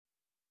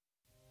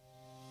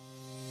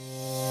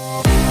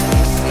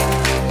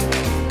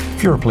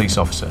If you're a police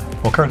officer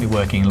or currently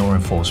working in law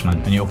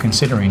enforcement and you're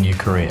considering a new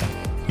career,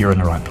 you're in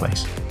the right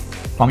place.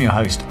 I'm your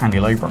host, Andy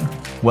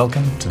Lowborough.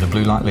 Welcome to the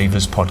Blue Light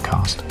Levers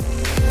podcast.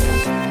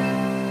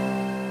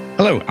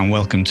 Hello and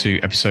welcome to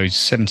episode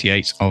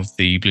 78 of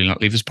the Blue Light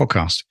Levers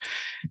podcast.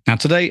 Now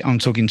today I'm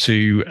talking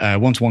to a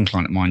one-to-one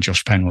client of mine,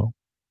 Josh Penwill.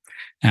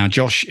 Now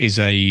Josh is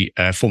a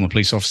former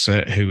police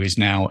officer who is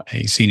now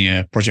a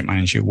senior project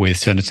manager with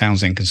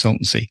Townsend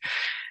Consultancy.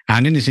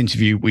 And in this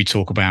interview, we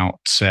talk about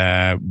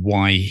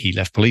why he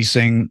left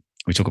policing.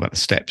 We talk about the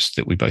steps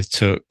that we both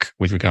took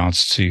with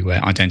regards to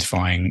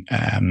identifying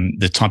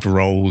the type of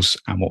roles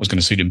and what was going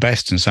to suit him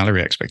best and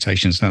salary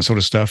expectations and that sort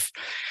of stuff.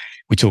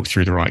 We talk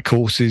through the right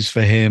courses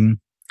for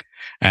him.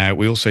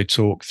 We also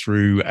talk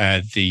through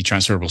the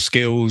transferable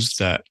skills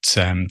that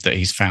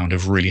he's found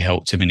have really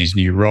helped him in his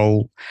new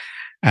role.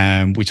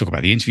 We talk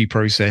about the interview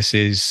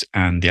processes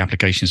and the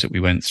applications that we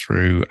went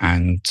through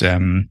and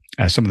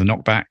some of the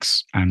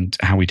knockbacks and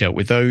how we dealt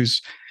with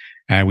those.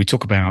 We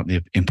talk about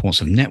the importance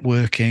of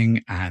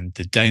networking and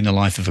the day in the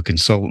life of a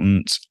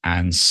consultant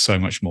and so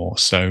much more.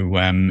 So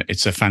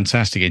it's a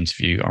fantastic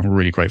interview. I'm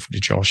really grateful to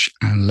Josh,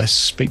 and let's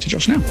speak to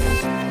Josh now.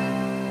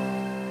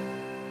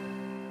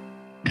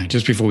 Now,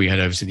 just before we head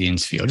over to the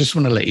interview, I just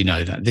want to let you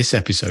know that this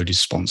episode is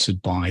sponsored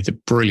by the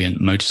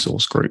brilliant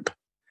Motorsource Group,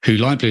 who,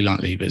 like Blue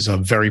Light Levers, are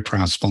very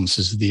proud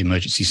sponsors of the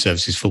Emergency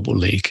Services Football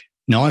League.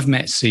 Now, I've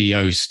met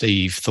CEO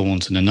Steve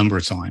Thornton a number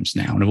of times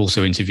now, and I've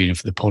also interviewed him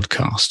for the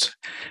podcast.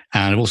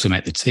 And I've also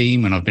met the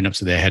team, and I've been up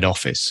to their head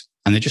office.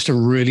 And they're just a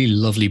really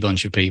lovely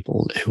bunch of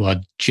people who are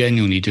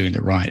genuinely doing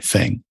the right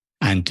thing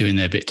and doing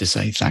their bit to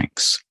say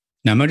thanks.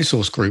 Now,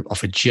 Motorsource Group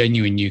offer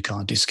genuine new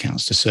car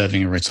discounts to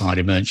serving and retired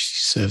emergency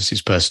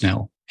services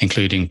personnel,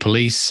 including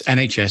police,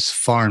 NHS,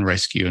 fire and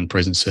rescue, and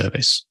prison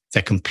service.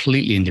 They're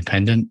completely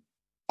independent,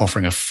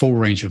 offering a full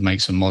range of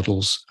makes and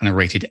models, and are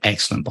rated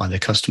excellent by their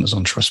customers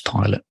on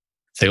Trustpilot.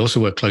 They also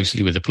work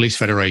closely with the Police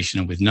Federation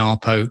and with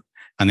NARPO,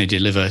 and they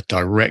deliver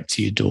direct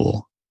to your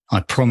door.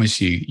 I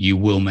promise you, you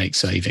will make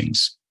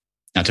savings.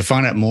 Now, to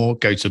find out more,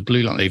 go to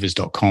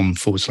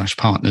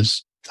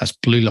bluelightlevers.com/partners. That's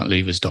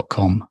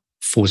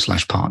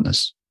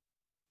bluelightlevers.com/partners.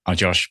 Hi,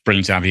 Josh.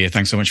 Brilliant to have you here.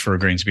 Thanks so much for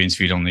agreeing to be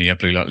interviewed on the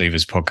Blue Light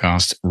Levers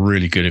podcast.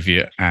 Really good of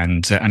you.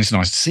 And it's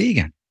nice to see you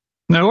again.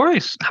 No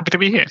worries. Happy to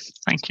be here.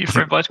 Thank you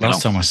for inviting me along.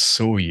 Last time I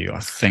saw you,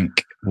 I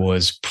think,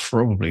 was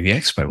probably the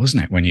expo,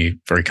 wasn't it? When you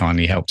very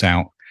kindly helped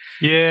out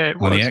on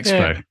the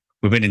expo. Yeah.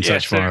 We've been in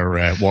touch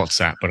via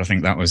WhatsApp, but I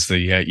think that was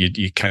the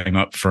you came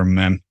up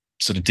from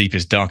sort of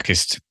deepest,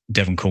 darkest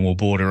Devon Cornwall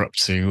border up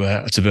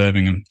to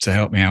Birmingham to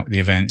help me out with the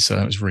event. So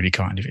that was really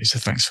kind of you. So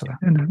thanks for that.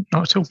 No,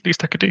 not at all.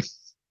 Least I could do.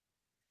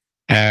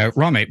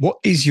 Right, mate. What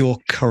is your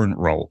current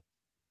role?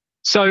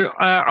 So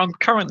I'm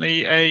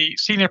currently a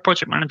senior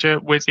project manager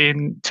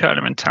within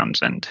Turner and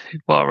Townsend, who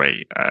are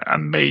a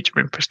major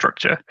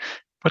infrastructure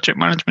project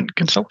management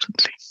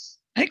consultancy.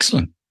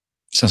 Excellent.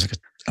 Sounds like an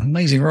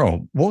amazing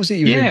role. What was it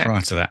you were doing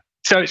prior to that?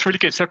 So it's really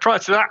good. So prior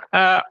to that,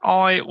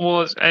 I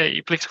was a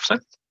police officer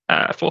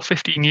for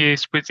 15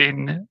 years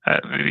within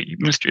the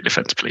Ministry of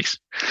Defence Police.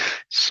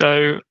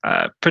 So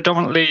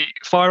predominantly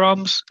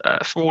firearms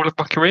for all of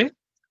my career.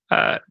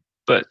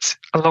 But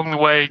along the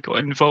way, got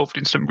involved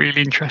in some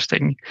really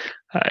interesting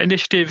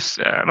initiatives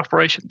and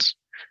operations.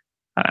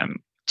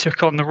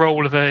 Took on the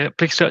role of a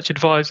police search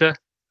advisor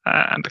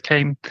and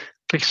became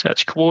police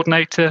search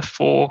coordinator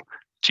for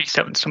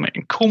G7 Summit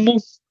in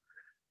Cornwall.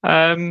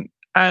 And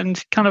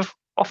kind of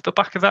off the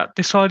back of that,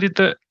 decided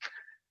that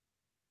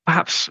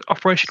perhaps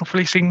operational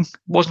policing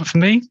wasn't for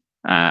me.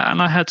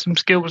 And I had some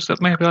skills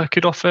that maybe I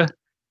could offer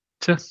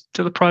to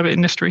the private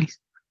industry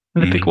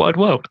in the big wide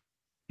world.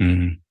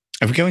 Mm-hmm.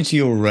 If we go into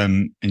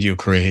your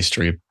career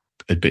history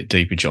a bit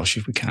deeper, Josh,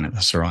 if we can, if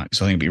that's all right,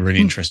 because I think it'd be really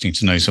interesting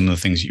to know some of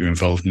the things that you're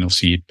involved in.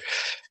 Obviously,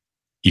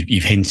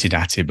 you've hinted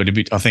at it, but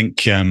I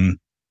think the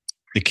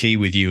key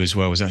with you as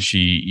well was actually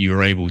you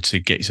were able to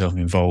get yourself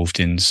involved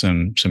in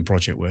some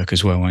project work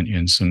as well, weren't you?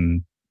 And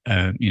some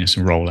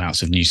some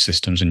rollouts of new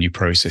systems and new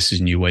processes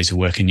and new ways of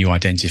working. You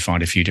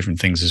identified a few different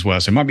things as well,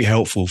 so it might be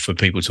helpful for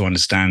people to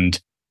understand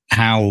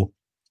how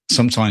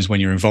sometimes when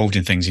you're involved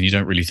in things and you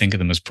don't really think of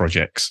them as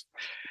projects.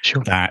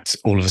 Sure. That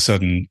all of a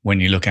sudden, when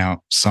you look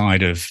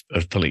outside of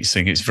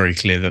policing, it's very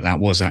clear that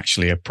was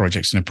actually a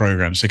project and a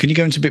program. So can you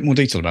go into a bit more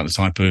detail about the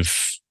type of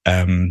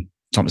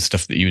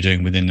stuff that you were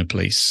doing within the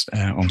police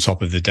on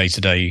top of the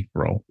day-to-day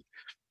role?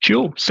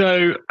 Sure.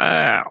 So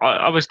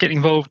I was getting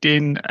involved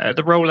in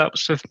the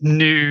rollouts of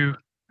new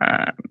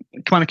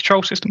command and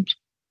control systems.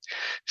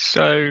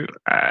 So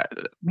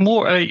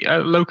more a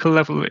local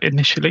level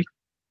initially.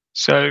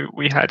 So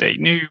we had a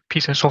new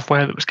piece of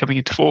software that was coming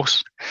into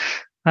force.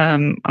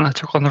 And I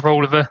took on the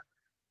role of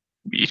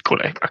you'd call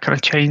it a kind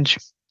of change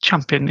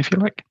champion, if you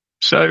like.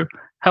 So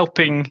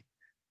helping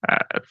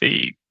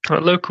the kind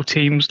of local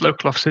teams,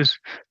 local officers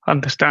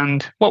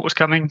understand what was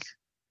coming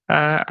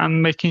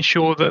and making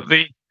sure that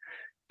the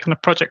kind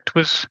of project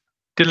was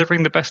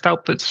delivering the best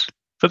outputs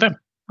for them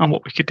and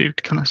what we could do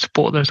to kind of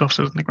support those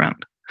officers on the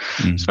ground.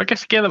 So I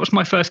guess, that was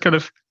my first kind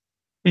of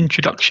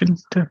introduction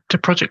to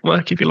project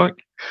work, if you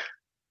like.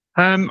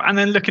 And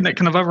then looking at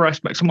kind of other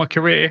aspects of my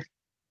career,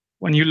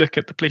 when you look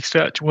at the police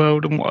search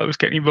world and what I was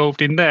getting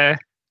involved in there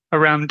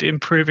around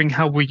improving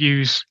how we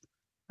use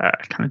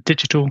kind of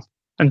digital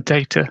and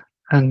data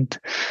and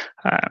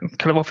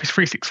kind of Office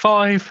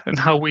 365 and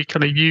how we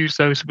kind of use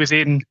those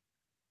within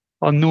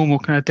our normal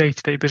kind of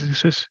day-to-day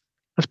businesses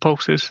as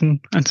pulsers and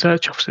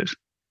search officers.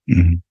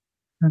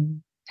 Mm-hmm.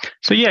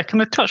 So yeah,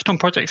 kind of touched on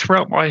projects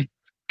throughout my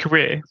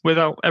career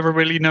without ever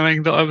really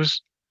knowing that I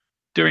was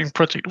doing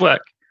project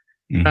work,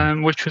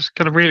 which was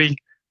kind of really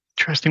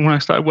interesting when I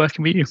started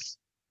working with you.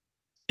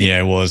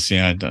 Yeah, it was.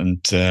 Yeah,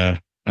 and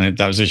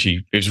that was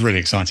it was really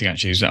exciting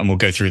actually, and we'll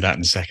go through that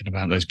in a second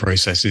about those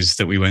processes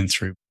that we went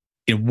through.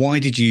 Why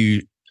did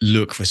you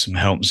look for some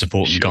help and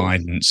support and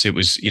guidance? It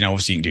was,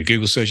 obviously you can do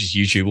Google searches,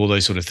 YouTube, all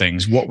those sort of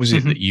things. What was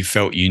it that you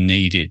felt you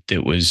needed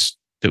that was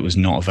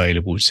not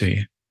available to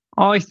you?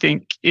 I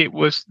think it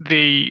was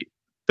the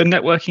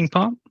networking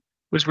part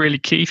was really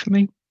key for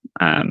me,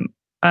 and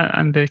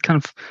the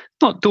kind of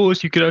not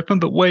doors you could open,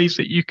 but ways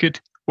that you could,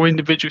 or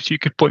individuals you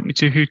could point me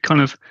to who'd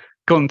kind of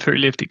gone through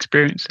lived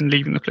experience and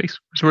leaving the police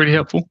was really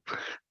helpful.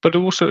 But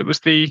also it was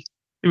the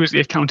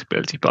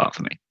accountability part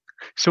for me.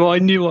 So I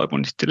knew I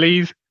wanted to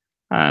leave,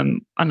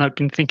 and I'd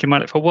been thinking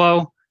about it for a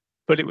while,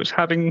 but it was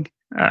having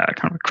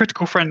kind of a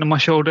critical friend on my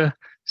shoulder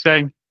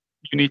saying,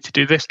 you need to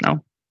do this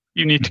now.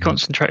 You need to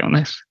concentrate on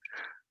this.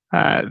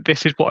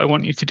 This is what I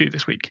want you to do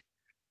this week.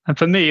 And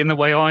for me, in the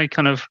way I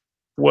kind of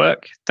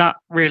work, that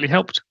really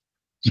helped.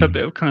 So a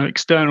bit of kind of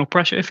external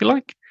pressure, if you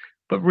like,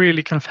 but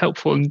really kind of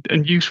helpful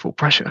and useful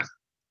pressure.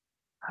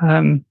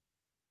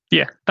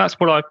 That's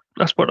what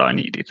I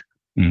needed.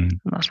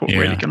 And that's what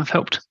really kind of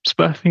helped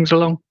spur things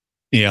along.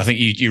 Yeah, I think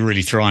you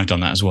really thrived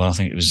on that as well. I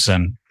think it was,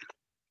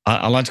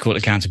 I like to call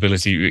it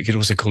accountability. You could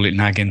also call it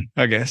nagging,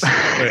 I guess.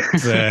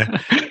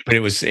 But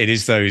it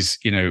is those,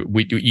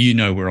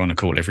 we're on a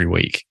call every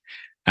week.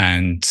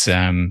 And,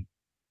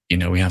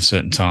 we have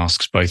certain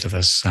tasks, both of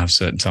us have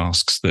certain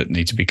tasks that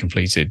need to be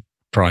completed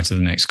prior to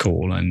the next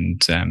call.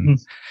 And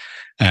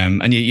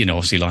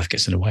obviously life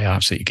gets in the way. I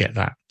absolutely get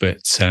that.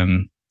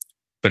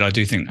 But I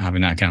do think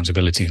having that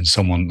accountability and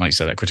someone, like you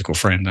said, that critical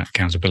friend, that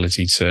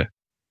accountability to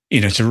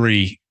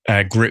really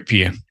grip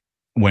you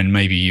when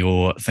maybe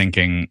you're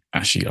thinking,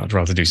 actually, I'd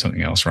rather do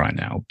something else right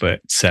now.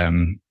 But, that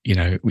I'm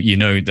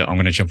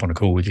going to jump on a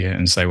call with you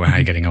and say, well, how are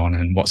you getting on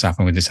and what's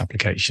happened with this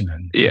application?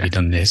 And have you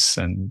done this?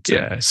 And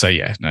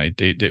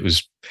it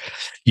was,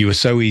 you were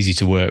so easy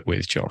to work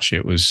with, Josh.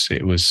 It was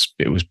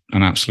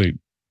an absolute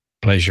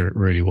pleasure. It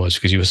really was,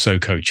 because you were so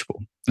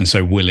coachable and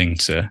so willing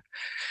to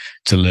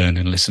learn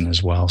and listen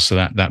as well. So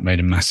that made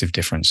a massive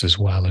difference as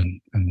well.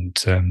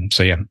 It's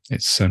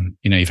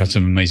you've had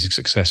some amazing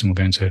success, and we'll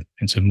go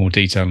into more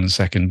detail in a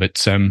second.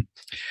 But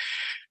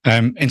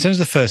in terms of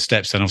the first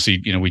steps, then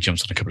obviously, we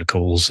jumped on a couple of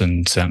calls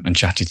and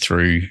chatted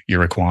through your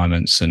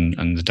requirements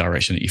and the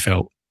direction that you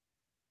felt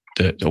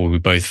or we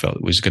both felt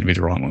it was going to be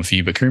the right one for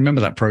you. But can you remember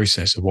that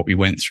process of what we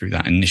went through,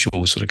 that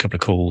initial sort of couple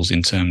of calls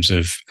in terms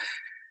of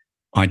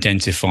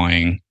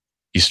identifying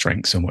your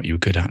strengths and what you were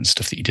good at and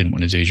stuff that you didn't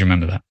want to do? Do you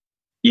remember that?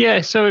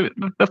 Yeah, so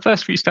the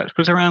first few steps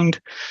was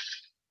around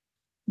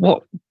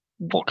what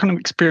kind of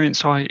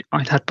experience I'd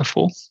had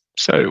before.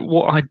 So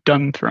what I'd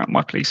done throughout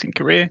my policing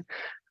career,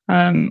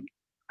 and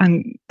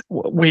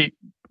we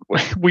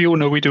all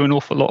know we do an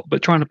awful lot,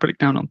 but trying to put it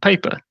down on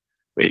paper,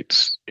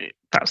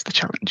 that's the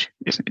challenge,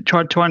 isn't it?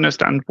 Try to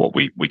understand what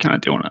we kind of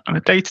do on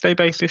a day-to-day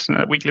basis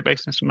and a weekly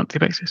basis and a monthly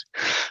basis.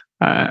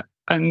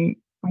 And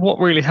what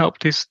really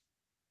helped is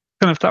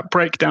kind of that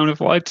breakdown of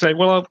what I'd say,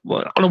 well,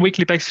 on a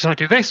weekly basis, I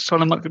do this,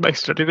 on a monthly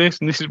basis, I do this,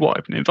 and this is what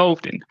I've been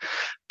involved in.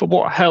 But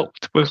what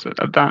helped was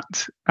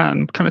that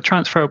kind of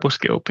transferable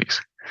skill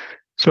piece.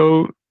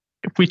 So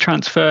if we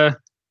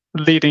transfer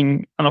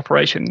leading an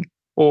operation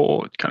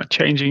or kind of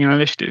changing an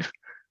initiative,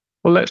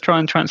 well, let's try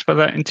and transfer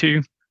that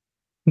into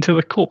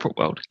the corporate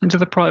world, into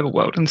the private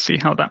world, and see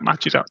how that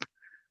matches up.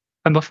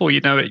 And before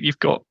you know it, you've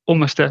got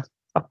almost a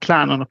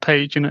plan on a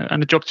page and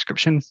a job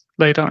description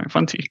laid out in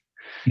front of you.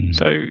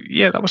 So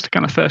that was the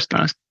kind of first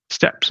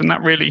steps, and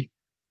that really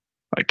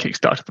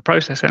kick-started the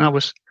process. And I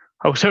was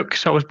hooked,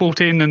 so I was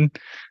brought in, and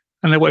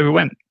away we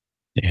went.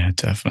 Yeah,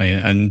 definitely.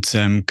 And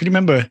could you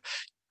remember?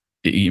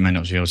 You may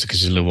not be able to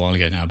because it's a little while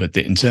ago now, but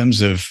in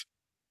terms of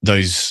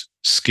those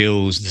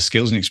skills, the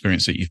skills and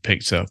experience that you've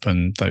picked up,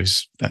 and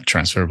that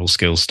transferable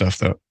skills stuff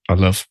that I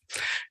love,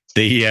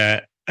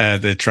 the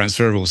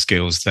transferable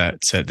skills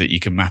that you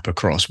can map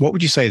across. What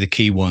would you say are the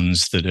key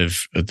ones that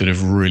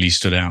have really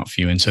stood out for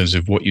you in terms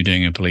of what you're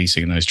doing in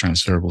policing and those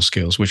transferable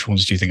skills? Which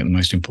ones do you think are the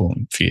most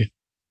important for you?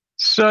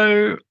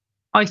 So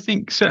I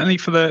think certainly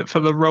for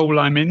the role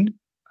I'm in,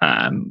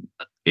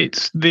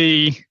 it's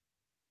the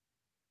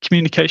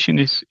communication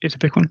is a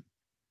big one.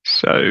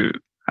 So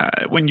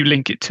when you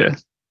link it to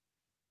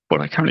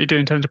what I currently do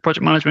in terms of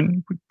project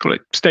management, we call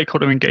it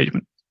stakeholder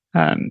engagement.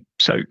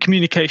 So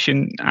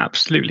communication,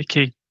 absolutely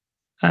key.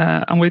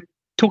 And we're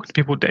talking to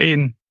people day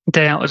in,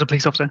 day out as a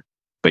police officer,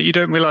 but you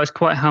don't realise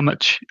quite how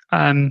much,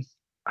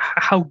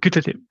 how good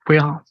at it we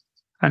are.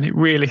 And it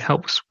really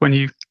helps when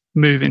you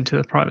move into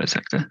the private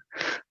sector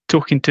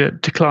talking to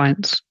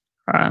clients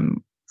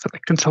for the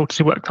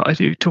consultancy work that I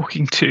do,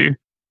 talking to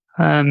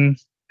kind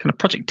of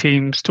project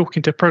teams,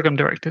 talking to program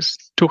directors,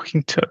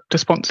 talking to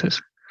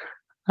sponsors,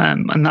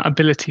 and that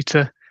ability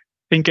to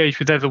engage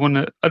with everyone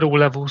at all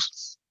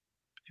levels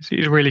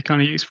is really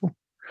kind of useful.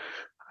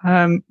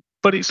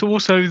 But it's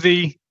also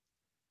the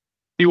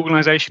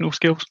organisational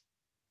skills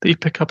that you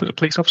pick up as a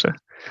police officer,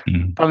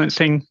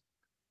 balancing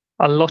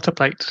a lot of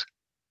plates,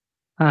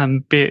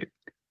 be it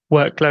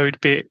workload,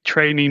 be it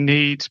training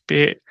needs,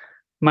 be it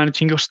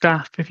managing your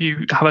staff if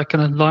you have a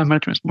kind of line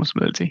management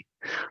responsibility.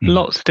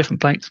 Lots of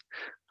different plates.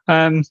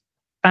 And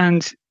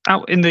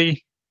out in the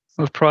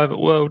private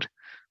world,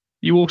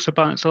 you also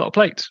balance a lot of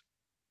plates.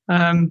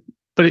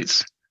 But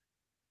it's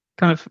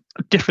kind of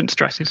different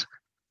stresses,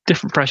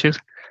 different pressures.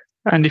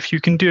 And if you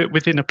can do it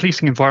within a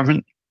policing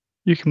environment,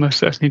 you can most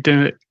certainly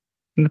do it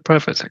in the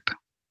private sector.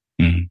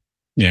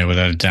 Yeah,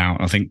 without a doubt.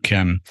 I think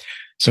some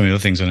of the other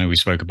things I know we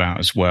spoke about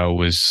as well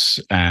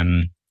was,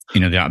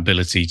 that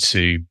ability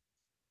to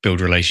build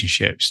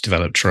relationships,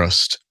 develop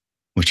trust,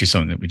 which is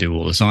something that we do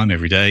all the time,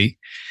 every day.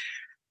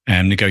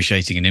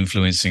 Negotiating and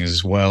influencing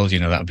as well,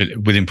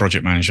 that within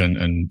project management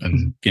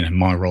and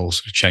my role,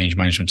 sort of change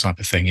management type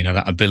of thing,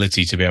 that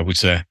ability to be able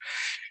to,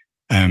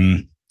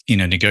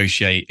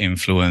 negotiate,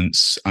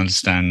 influence,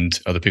 understand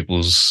other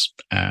people's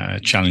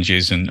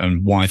challenges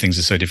and why things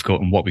are so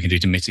difficult and what we can do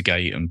to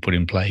mitigate and put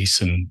in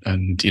place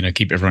and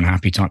keep everyone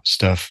happy type of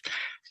stuff.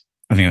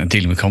 I think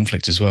dealing with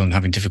conflict as well and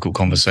having difficult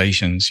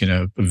conversations,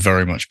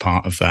 very much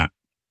part of that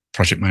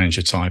project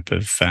manager type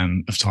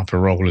of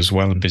role as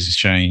well, and business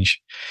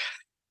change.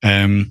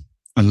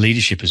 And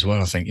leadership as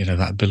well. I think,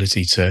 that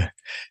ability to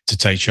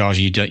take charge.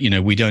 We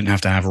don't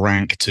have to have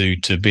rank to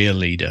be a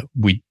leader.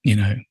 We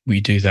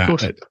do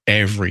that at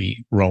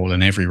every role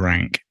and every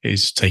rank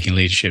is taking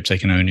leadership,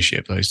 taking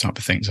ownership, those type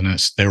of things. And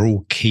they're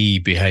all key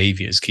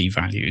behaviors, key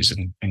values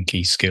and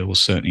key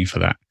skills, certainly for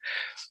that.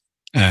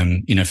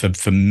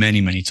 For many,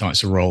 many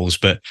types of roles.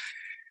 But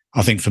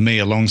I think for me,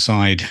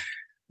 alongside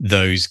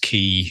those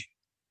key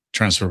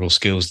transferable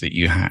skills that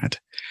you had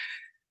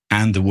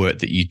and the work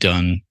that you'd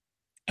done,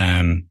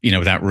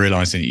 without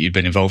realizing that you'd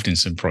been involved in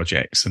some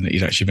projects and that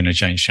you'd actually been a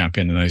change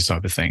champion and those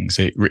type of things,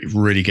 it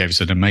really gave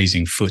us an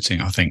amazing footing,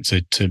 I think,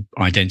 to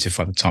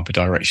identify the type of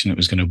direction that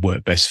was going to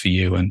work best for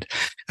you. And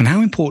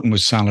how important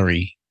was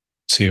salary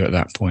to you at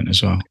that point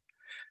as well?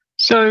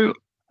 So,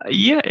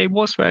 yeah, it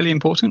was fairly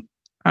important.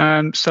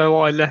 So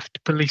I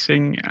left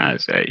policing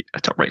as a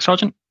top rate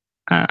sergeant.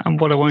 And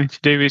what I wanted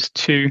to do is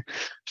to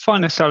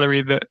find a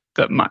salary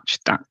that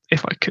matched that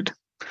if I could.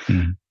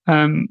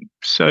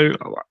 So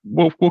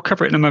we'll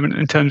cover it in a moment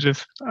in terms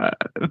of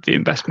the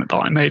investment that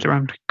I made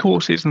around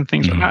courses and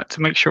things like that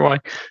to make sure I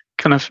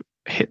kind of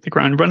hit the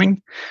ground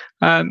running.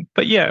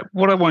 But yeah,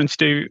 what I wanted to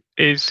do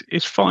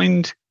is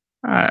find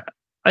a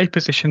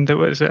position that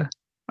was an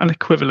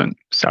equivalent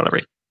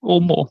salary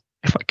or more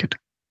if I could.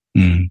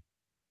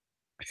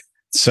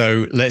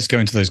 So let's go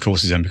into those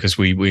courses then, because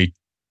we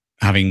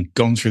having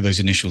gone through those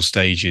initial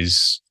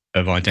stages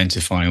of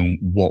identifying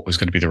what was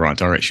going to be the right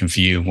direction for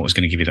you and what was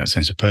going to give you that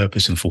sense of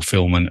purpose and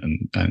fulfillment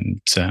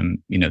and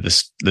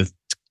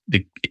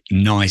the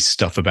nice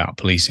stuff about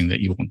policing that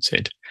you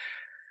wanted.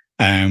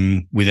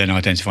 We then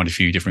identified a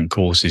few different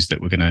courses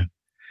that were going to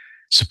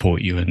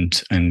support you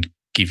and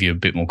give you a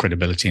bit more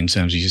credibility in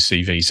terms of your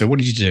CV. So what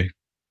did you do?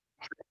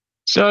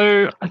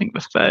 So I think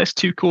the first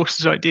two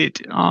courses I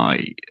did,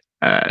 I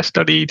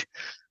studied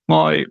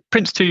my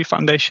Prince 2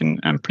 Foundation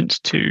and Prince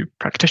 2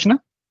 Practitioner.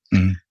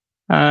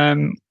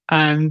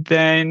 And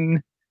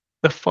then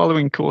the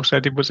following course I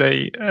did was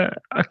a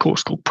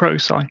course called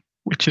ProSci,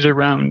 which is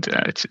around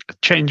it's a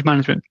change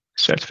management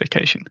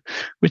certification,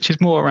 which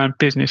is more around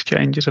business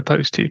change as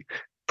opposed to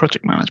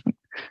project management.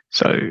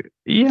 So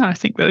yeah, I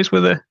think those were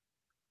the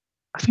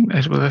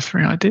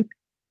three I did.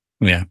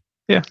 Yeah,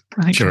 I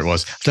think sure it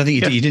was. I don't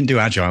think you didn't do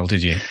Agile,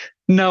 did you?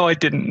 No, I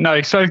didn't.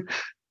 No, so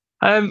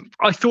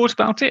I thought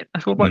about it. I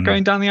thought about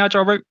going down the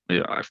Agile route.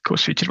 I, of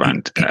course, featured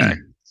around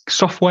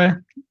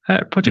software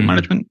project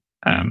management.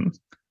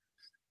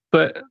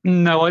 But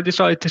no, I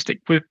decided to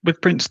stick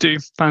with Prince 2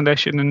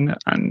 Foundation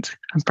and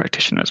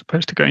Practitioner as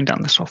opposed to going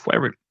down the software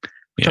route,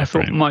 which I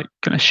thought might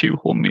kind of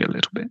shoehorn me a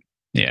little bit.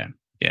 Yeah,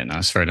 no,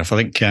 that's fair enough.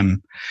 I think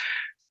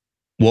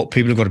what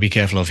people have got to be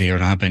careful of here,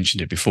 and I've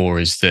mentioned it before,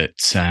 is that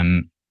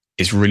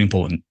it's really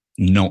important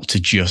not to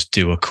just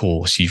do a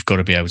course. You've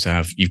got to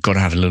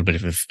have a little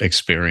bit of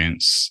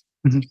experience,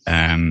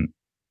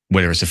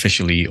 whether it's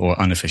officially or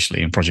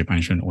unofficially in project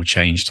management or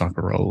change type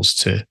of roles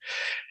to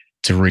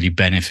really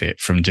benefit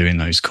from doing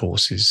those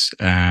courses.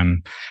 What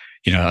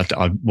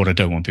I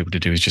don't want people to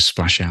do is just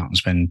splash out and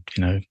spend,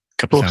 a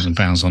couple of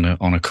 £1,000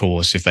 on a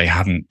course if they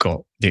haven't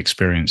got the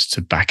experience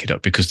to back it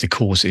up, because the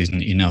course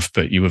isn't enough.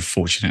 But you were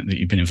fortunate that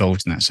you've been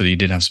involved in that, so you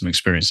did have some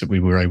experience that we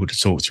were able to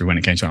talk through when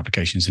it came to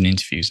applications and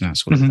interviews and that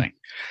sort of thing.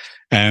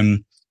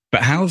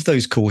 But how have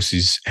those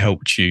courses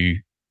helped you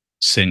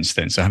since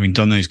then? So having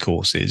done those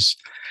courses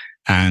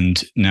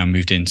and now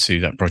moved into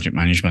that project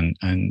management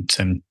and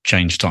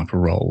change type of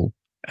role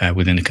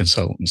within a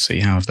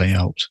consultancy, how have they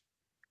helped?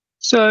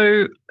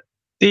 So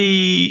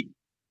the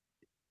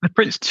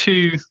Prince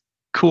 2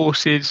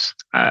 courses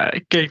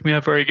gave me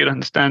a very good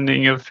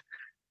understanding of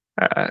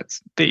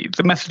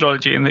the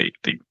methodology and the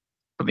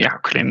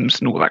acronyms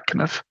and all that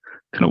kind of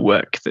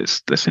work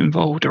that's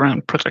involved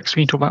around projects.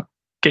 We talk about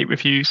gate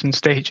reviews and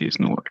stages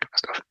and all that kind of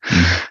stuff.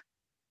 Mm.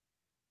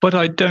 But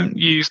I don't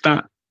use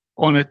that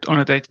on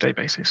a day-to-day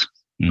basis.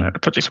 The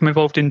projects I'm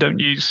involved in don't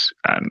use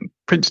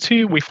Prince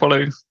 2. We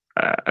follow,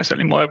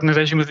 certainly my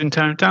organisation within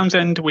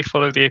Townsend, we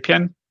follow the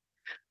APM.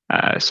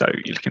 So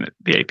you're looking at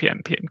the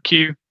APM,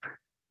 PMQ.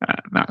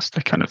 That's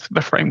the kind of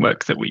the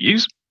framework that we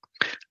use.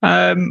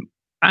 And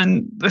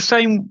the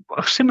similar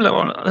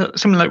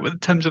in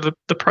terms of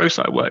the pro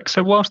site work.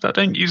 So whilst I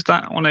don't use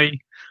that on a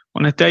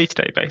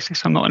day-to-day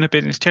basis, I'm not in a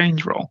business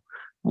change role.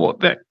 What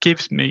that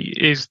gives me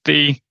is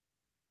the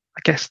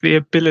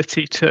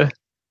ability to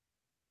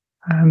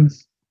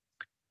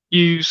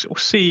use or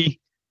see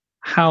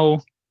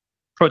how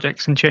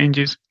projects and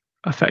changes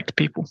affect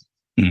people.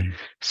 Mm.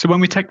 So when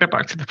we take that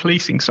back to the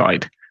policing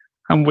side,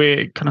 and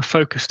we're kind of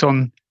focused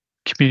on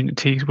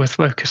communities, we're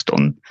focused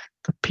on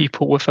the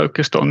people, we're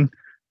focused on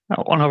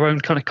our own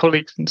kind of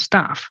colleagues and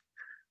staff,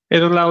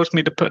 it allows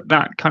me to put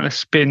that kind of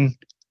spin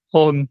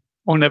on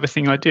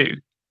everything I do.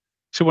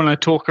 So when I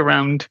talk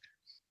around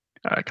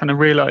kind of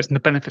realizing the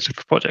benefits of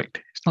a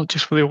project, it's not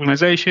just for the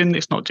organization,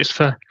 it's not just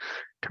for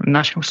kind of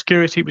national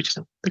security, which is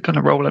the kind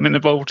of role I'm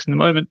involved in the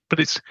moment, but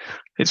it's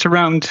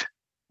around,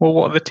 well,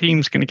 what are the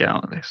teams going to get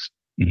out of this?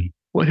 Mm-hmm.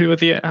 What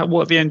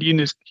are the end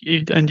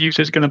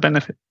users going to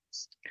benefit?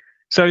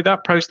 So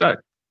that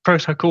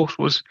ProSci course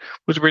was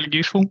really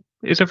useful.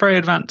 It's a very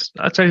advanced,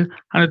 I'd say, an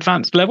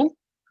advanced level.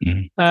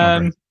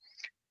 Mm-hmm.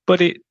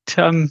 But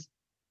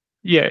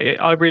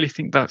I really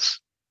think that's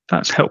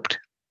helped,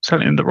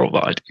 certainly in the role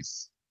that I do.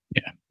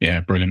 Yeah,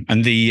 brilliant.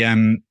 And the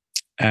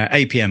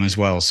APM as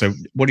well. So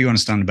what do you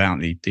understand about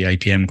the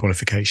APM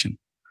qualification?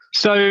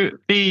 So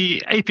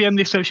the APM,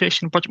 the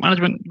Association of Project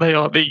Management, they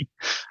are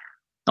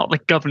not the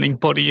governing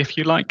body, if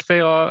you like.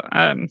 They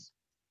are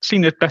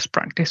seen as best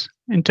practice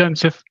in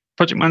terms of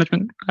project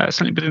management,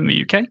 certainly within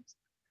the UK.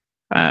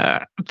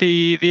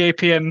 The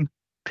APM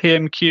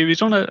PMQ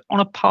is on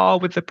a par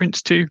with the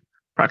Prince 2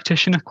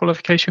 practitioner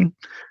qualification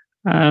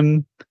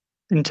in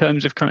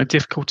terms of kind of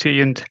difficulty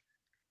and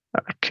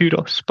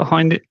kudos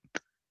behind it.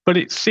 But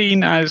it's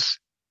seen as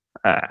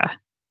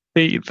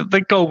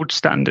the gold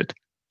standard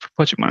for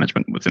project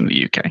management within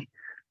the UK.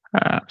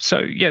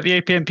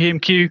 The APM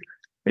PMQ,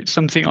 it's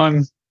something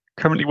I'm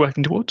currently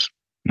working towards.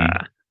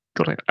 Got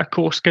a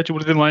course scheduled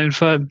within my own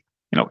firm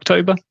in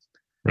October.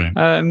 Right.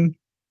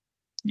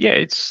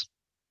 It's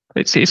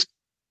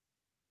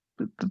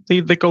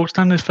the gold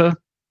standard for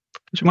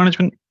project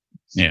management.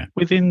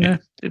 Within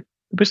the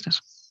business.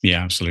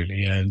 Yeah,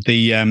 absolutely. Yeah,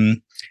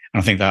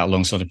 I think that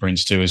alongside the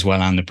Prince 2 as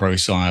well and the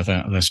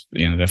ProSci,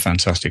 they're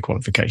fantastic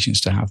qualifications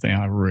to have. They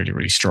are really,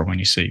 really strong on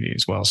your CV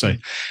as well. So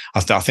I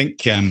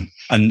think, and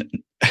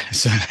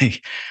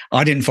certainly,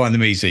 I didn't find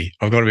them easy.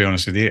 I've got to be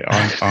honest with you.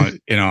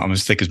 I'm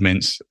as thick as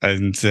mince,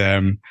 and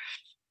the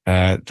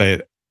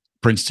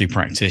Prince 2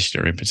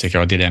 practitioner in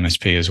particular. I did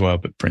MSP as well,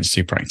 but Prince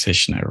 2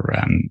 practitioner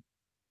and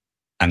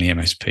the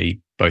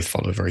MSP both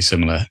follow a very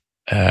similar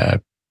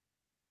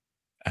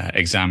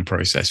exam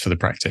process for the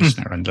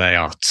practitioner, and they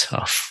are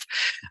tough.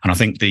 And I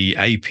think the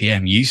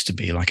APM used to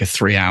be like a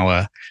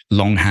 3-hour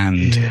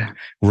longhand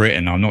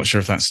written. I'm not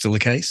sure if that's still the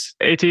case.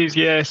 It is,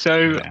 yeah.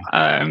 So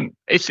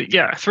it's a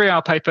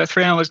 3-hour paper,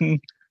 3 hours and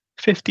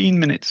 15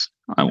 minutes,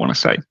 I want to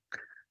say.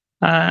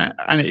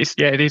 And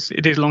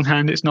it is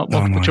longhand. It's not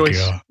multiple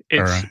choice. God.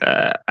 It's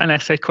an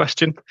essay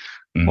question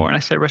or an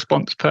essay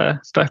response per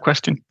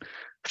question.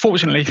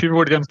 Fortunately, if you've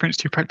already done Prince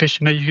 2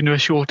 practitioner, you can do a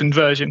shortened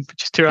version,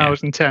 which is 2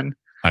 hours and 10.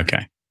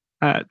 Okay.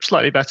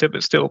 Slightly better,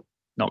 but still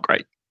not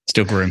great.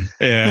 Still grim.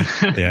 Yeah.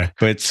 Yeah.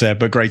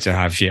 But great to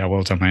have. Yeah.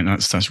 Well done, mate.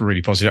 That's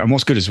really positive. And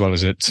what's good as well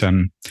is that,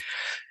 Turner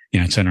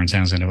and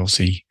Townsend have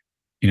obviously,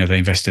 they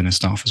invest in their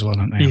staff as well,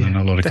 don't they? And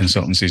a lot of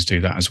consultancies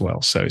do that as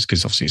well. So it's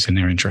because obviously it's in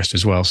their interest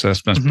as well. So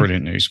that's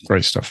brilliant news.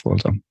 Great stuff. Well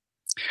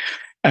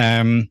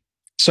done.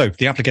 So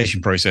the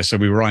application process, so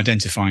we were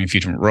identifying a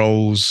few different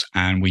roles,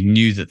 and we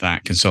knew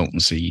that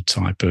consultancy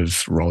type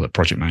of role, that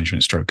project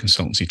management stroke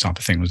consultancy type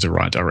of thing was the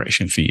right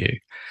direction for you.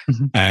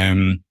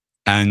 And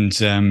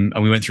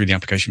we went through the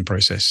application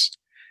process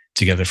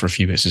together for a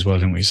few bits as well,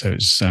 didn't we? So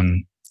it's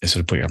sort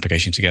of put your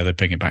application together,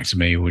 ping it back to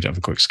me, we'd have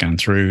a quick scan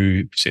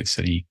through, see if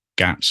there's any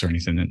gaps or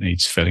anything that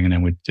needs filling, and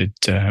then we'd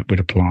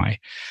apply.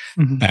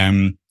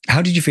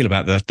 How did you feel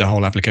about the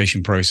whole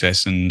application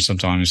process, and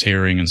sometimes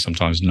hearing and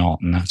sometimes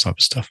not, and that type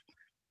of stuff?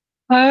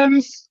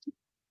 I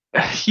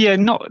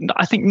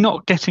think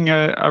not getting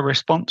a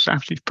response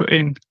after you've put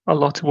in a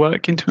lot of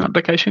work into an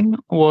application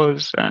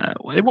was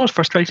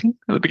frustrating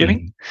at the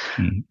beginning.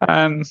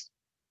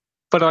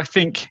 But I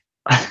think,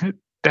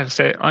 that's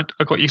it. I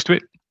got used to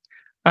it,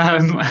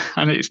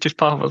 and it's just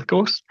part of the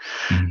course.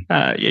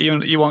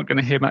 You aren't going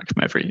to hear back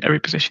from every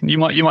position. You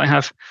might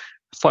have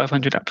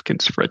 500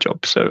 applicants for a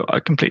job, so I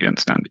completely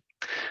understand it.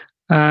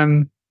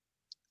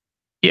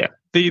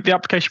 The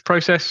application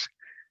process.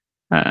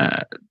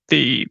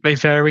 They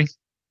vary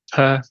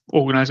per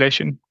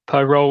organisation,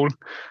 per role,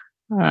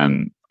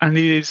 and it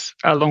is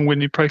a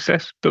long-winded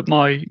process. But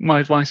my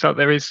advice out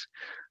there is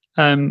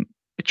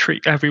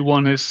treat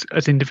everyone as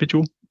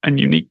individual and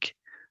unique,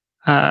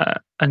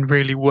 and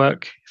really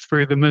work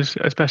through them as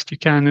best you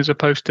can, as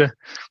opposed to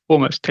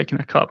almost taking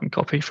a carbon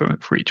copy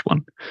for each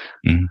one.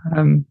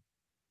 But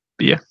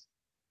yeah.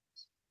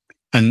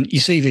 And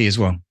your CV as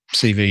well,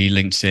 CV,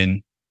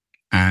 LinkedIn,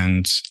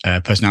 and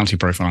personality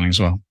profiling as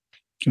well.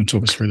 Can you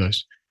talk us through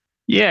those?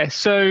 Yeah,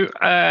 so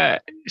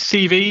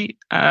CV,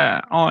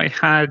 I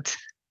had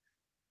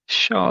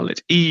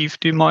Charlotte Eve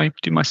do my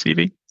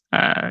CV,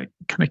 kind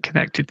of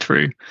connected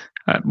through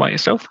by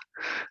yourself.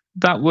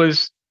 That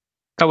was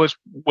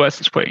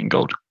worth its weight in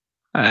gold.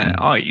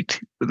 The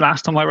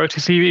last time I wrote a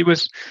CV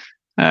was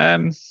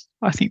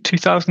I think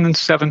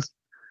 2007. So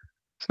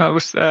that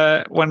was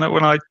when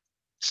I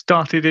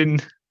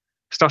started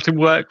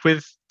work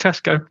with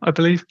Tesco, I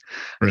believe.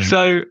 Brilliant.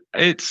 So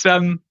it's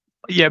my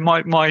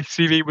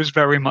CV was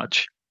very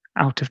much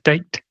out of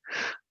date.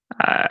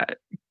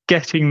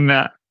 Getting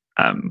that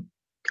kind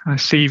of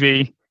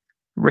CV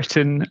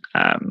written,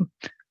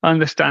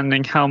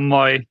 understanding how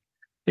my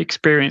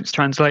experience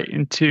translate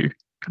into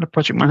kind of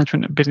project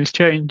management and business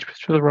change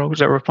for the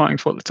roles I were applying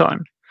for at the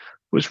time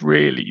was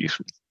really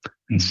useful.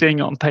 And seeing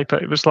it on paper,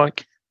 it was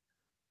like,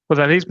 well,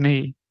 that is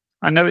me.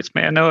 I know it's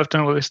me. I know I've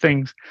done all these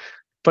things,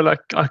 but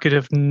I could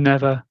have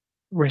never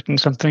written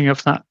something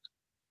of that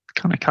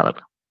kind of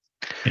caliber.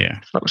 Yeah,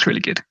 so that was really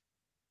good.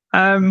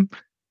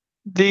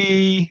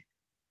 The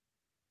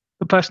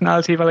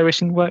personality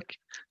evaluation work,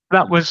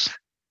 that was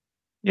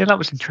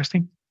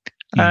interesting.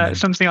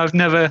 Something I've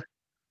never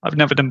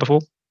done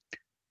before,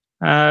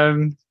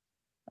 and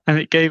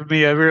it gave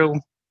me a real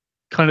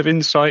kind of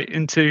insight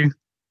into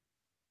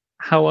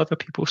how other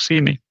people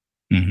see me,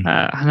 and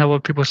how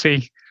other people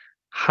see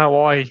how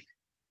I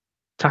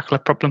tackle a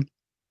problem,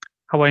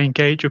 how I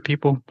engage with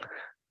people.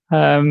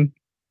 But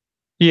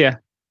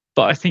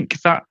I think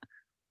that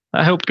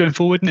helped going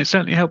forward, and it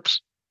certainly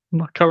helps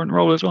my current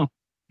role as well.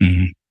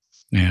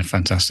 Yeah,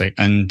 fantastic.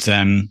 And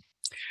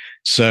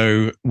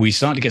so we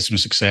started to get some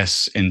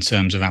success in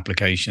terms of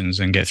applications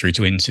and get through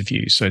to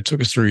interviews. So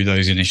talk us through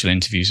those initial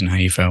interviews and how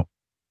you felt.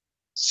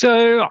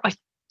 So I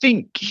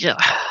think you're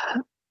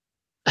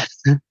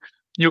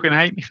going to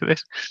hate me for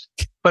this,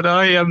 but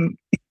I don't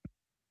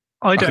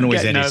can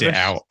always get edit nervous. it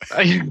out.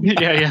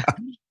 yeah,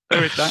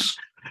 there is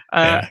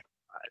that.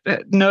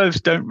 Nerves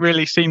don't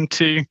really seem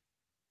to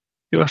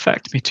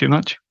affect me too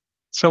much.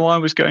 So I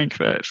was going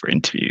for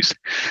interviews,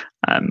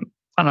 and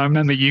I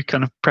remember you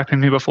kind of prepping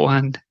me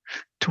beforehand,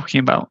 talking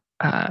about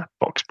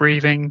box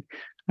breathing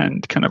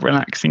and kind of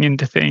relaxing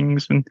into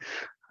things and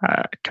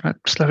kind of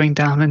slowing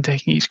down and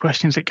taking each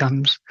question as it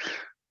comes.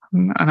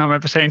 And I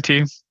remember saying to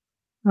you,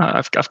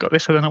 I've got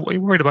this. I don't know what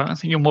you're worried about. I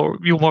think you're more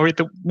worried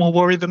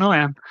than I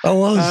am. I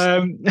was.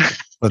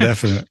 Well,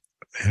 definitely.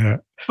 Yeah.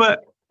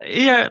 But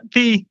yeah,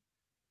 the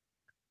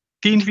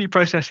interview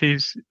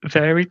processes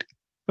varied.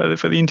 But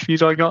for the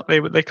interviews I got,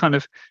 they kind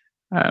of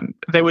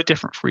they were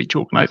different for each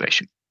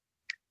organisation.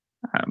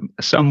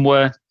 Some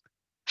were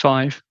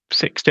 5-6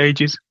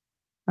 stages,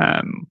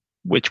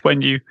 which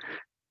when you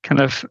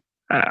kind of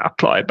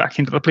apply back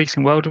into the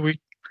policing world,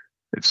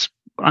 it's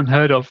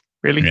unheard of,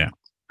 really.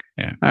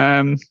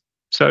 Yeah.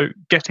 So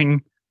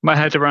getting my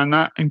head around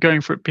that and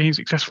going for it, being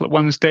successful at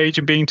one stage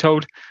and being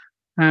told,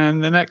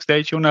 and the next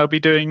stage you'll now be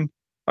doing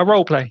a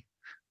role play.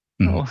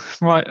 Oh,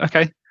 right,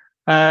 okay.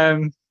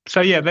 So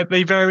yeah,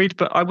 they varied,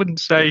 but I wouldn't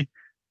say,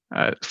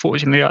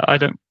 fortunately, I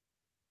don't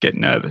get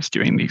nervous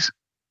during these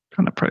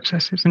kind of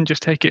processes and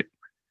just take it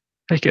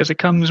as it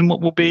comes, and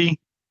what will be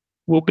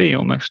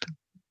almost.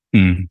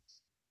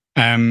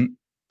 And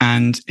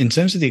in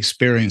terms of the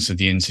experience of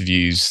the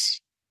interviews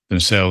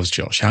themselves,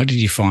 Josh, how did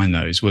you find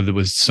those? Were there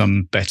was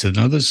some better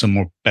than others, some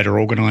more better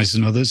organised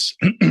than others?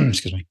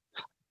 Excuse me.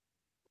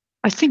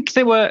 I think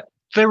they were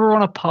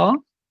on a par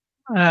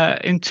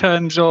in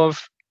terms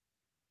of.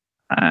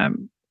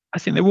 I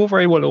think they were all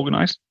very well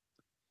organised.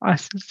 I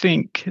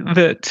think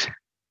that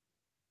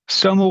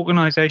some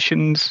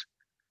organisations,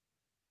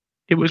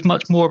 it was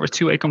much more of a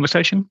two-way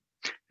conversation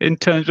in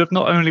terms of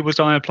not only was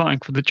I applying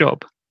for the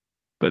job,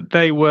 but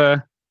they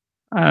were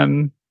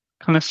kind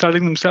of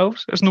selling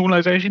themselves as an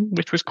organisation,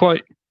 which was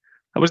that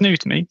was new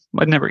to me.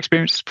 I'd never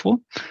experienced this before.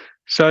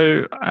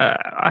 So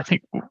I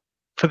think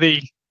for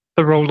the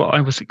role that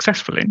I was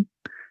successful in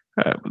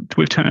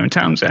with Turner and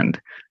Townsend,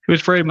 it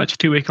was very much a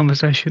two-way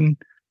conversation,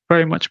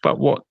 very much about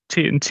what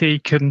T&T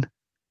can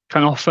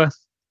offer,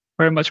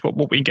 very much about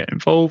what we can get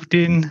involved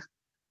in.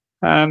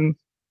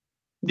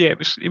 It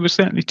was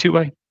certainly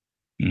two-way,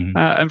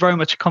 and very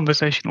much a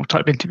conversational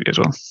type interview as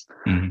well.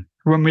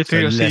 Run me through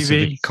your less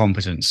CV. Of the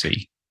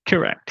competency.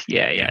 Correct.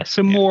 Yeah.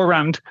 So more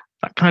around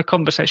that kind of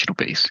conversational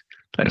piece.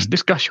 Let's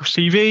discuss your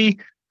CV.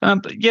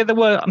 But yeah, there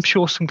were, I'm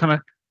sure, some kind of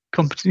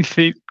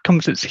competency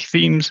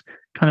themes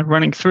kind of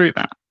running through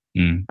that,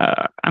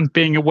 and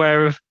being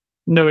aware of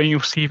knowing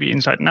your CV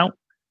inside and out,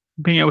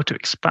 being able to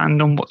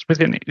expand on what's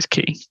within it is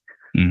key.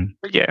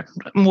 But yeah,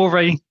 more of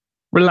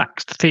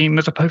relaxed theme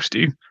as opposed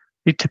to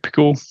the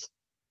typical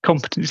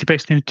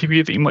competency-based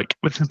interview that you might get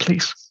within the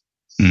police.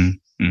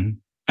 Mm-hmm.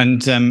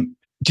 And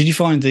did you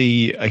find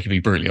I can be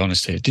brutally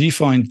honest here, did you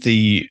find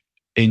the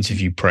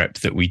interview prep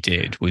that we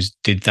did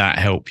that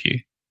help you?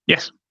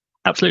 Yes,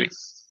 absolutely.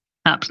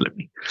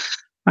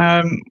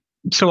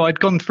 So I'd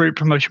gone through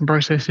promotion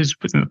processes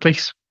within the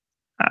police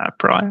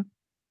prior,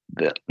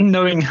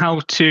 knowing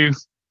how to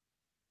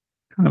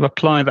kind of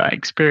apply that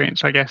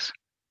experience, I guess,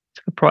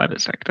 to the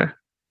private sector.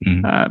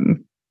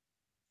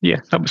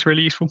 That was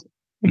really useful.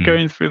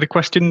 Going through the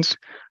questions,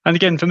 and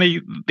again, for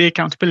me, the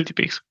accountability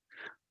piece.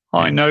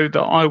 I know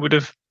that I would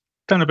have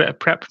done a bit of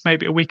prep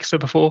maybe a week or so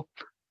before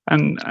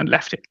and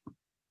left it.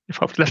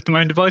 If I'd left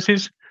my own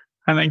devices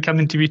and then come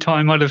interview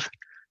time, I'd have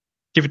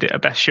given it a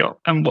best shot.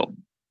 And what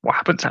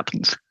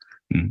happens.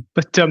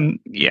 But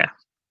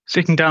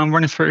sitting down,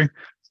 running through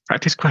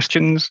practice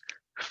questions,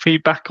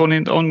 feedback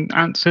on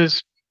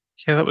answers,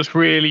 that was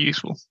really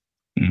useful,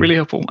 really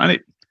helpful, and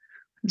it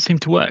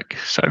seemed to work.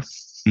 So,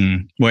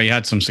 well, you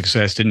had some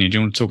success, didn't you? Do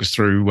you want to talk us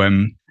through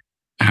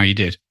how you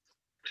did?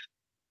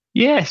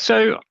 Yeah,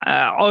 so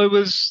I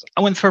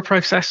went through a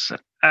process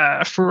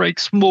for a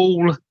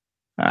small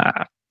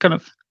kind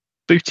of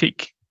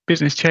boutique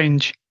business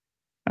change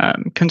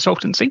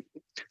consultancy.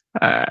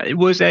 It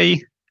was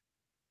a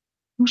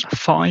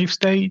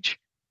 5-stage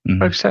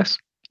process.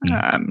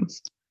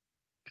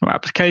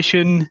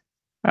 Application,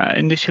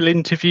 initial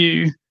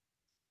interview,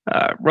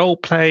 role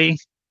play,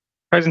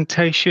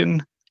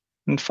 presentation,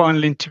 and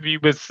final interview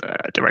with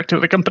a director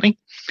of the company.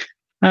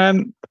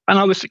 And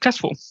I was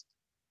successful.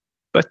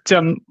 But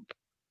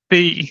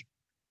the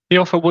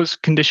offer was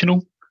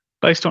conditional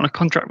based on a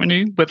contract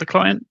renew with the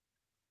client.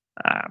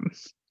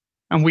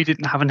 And we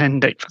didn't have an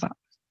end date for that.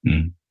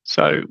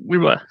 So we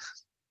were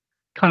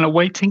kind of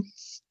waiting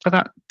for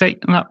that date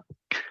and that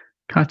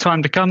kind of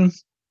time to come.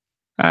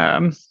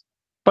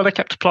 But I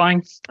kept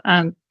applying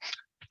and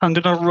found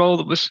another role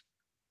that was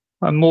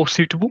more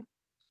suitable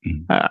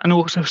and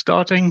also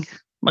starting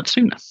much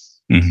sooner.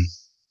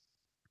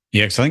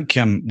 Yeah, because I think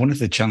one of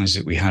the challenges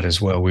that we had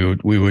as well, we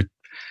were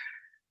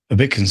a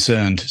bit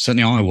concerned,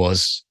 certainly I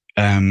was,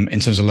 in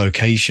terms of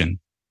location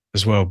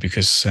as well,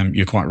 because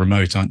you're quite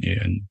remote, aren't you?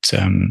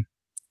 And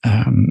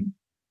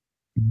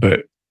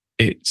but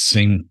it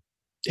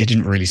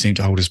didn't really seem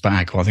to hold us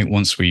back. Well, I think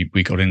once we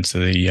got into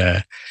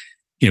the,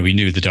 we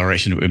knew the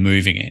direction that we're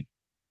moving in,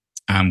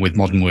 and with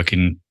modern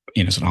working,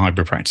 sort of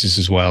hybrid practice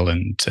as well,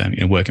 and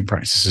working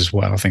practice as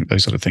well. I think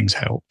those sort of things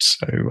helped.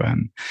 So,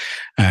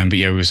 but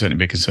yeah, we were certainly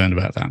a bit concerned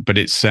about that. But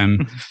it's, I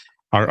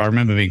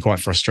remember being quite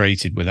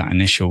frustrated with that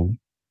initial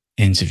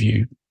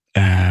interview,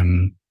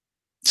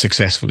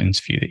 successful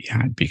interview that you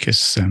had,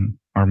 because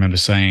I remember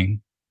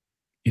saying,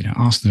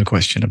 asking the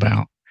question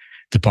about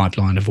the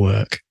pipeline of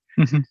work.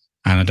 And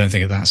I don't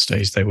think at that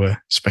stage they were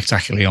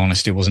spectacularly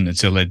honest. It wasn't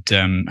until they'd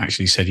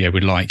actually said, "Yeah,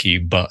 we'd like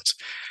you," but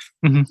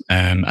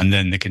and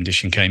then the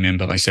condition came in.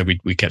 But like I said,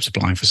 we kept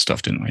applying for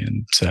stuff, didn't we?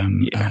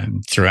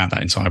 And throughout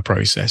that entire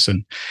process,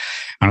 and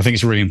I think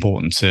it's really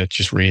important to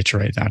just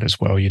reiterate that as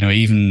well.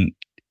 Even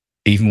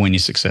when you're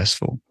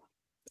successful,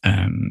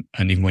 and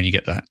even when you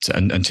get that,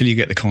 and until you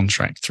get the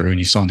contract through and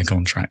you sign the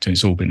contract and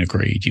it's all been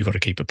agreed, you've got to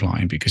keep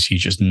applying, because you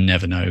just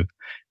never know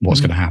what's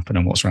going to happen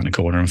and what's around the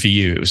corner. And for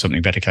you, it was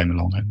something better came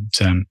along.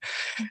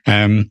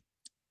 And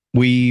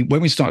when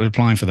we started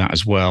applying for that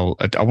as well,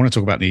 I want to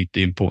talk about the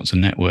importance of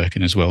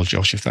networking as well,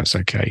 Josh, if that's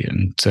okay,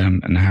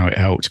 and how it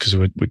helped, because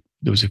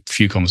there was a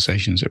few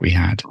conversations that we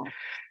had.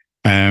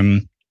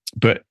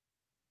 But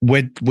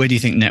where do you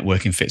think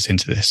networking fits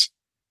into this?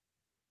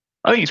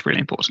 I think it's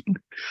really important.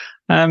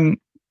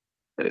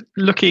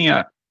 Looking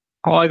at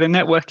either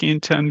networking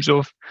in terms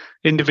of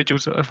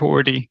individuals that have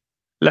already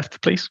left the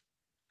police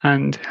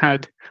and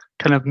had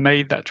kind of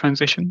made that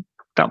transition,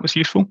 that was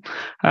useful.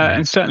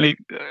 And certainly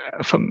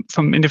from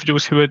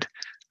individuals who had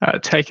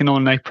taken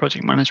on a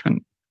project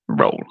management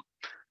role.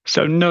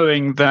 So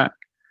knowing that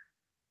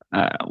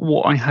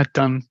what I had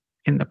done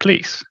in the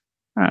police,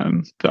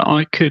 that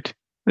I could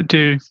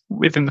do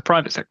within the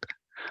private sector,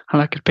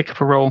 and I could pick up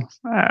a role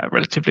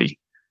relatively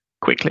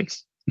quickly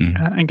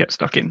and get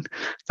stuck in.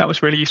 That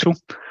was really useful.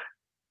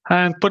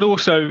 But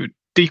also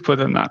deeper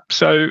than that.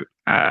 So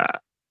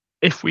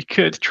if we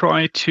could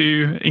try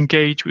to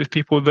engage with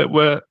people that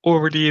were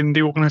already in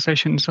the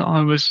organisations that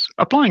I was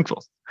applying for,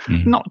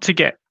 not to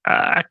get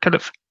kind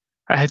of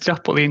a heads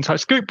up or the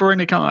inside scoop or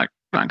any kind of like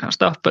that kind of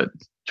stuff, but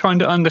trying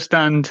to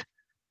understand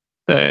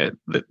the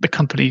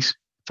company's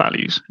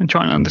values and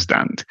trying to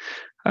understand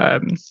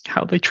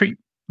how they treat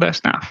their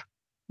staff,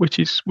 which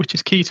is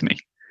key to me.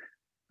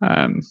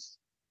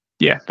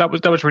 That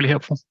was really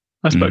helpful.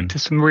 I spoke to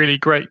some really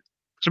great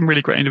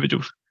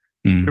individuals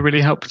who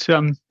really helped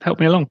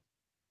me along.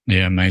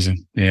 Yeah,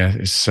 amazing. Yeah,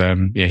 it's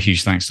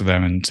huge thanks to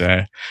them,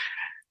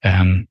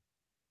 and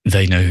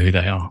they know who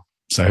they are.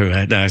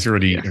 So that's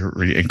really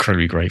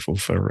incredibly grateful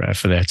for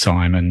their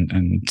time and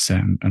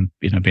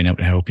being able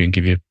to help you and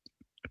give you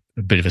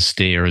a bit of a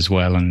steer as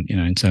well. And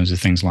in terms of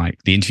things like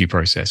the interview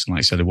process and like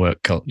I said, the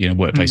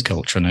workplace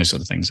culture and those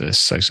sort of things are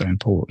so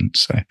important.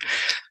 So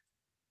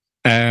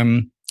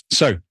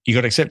So you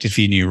got accepted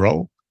for your new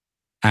role,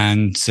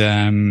 and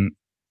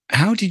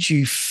how did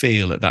you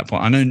feel at that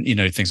point? I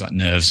know, things like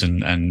nerves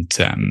and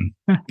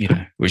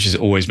which has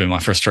always been my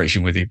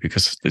frustration with you,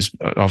 because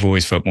I've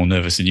always felt more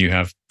nervous than you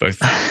have, both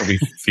probably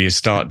for your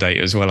start date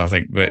as well, I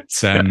think. But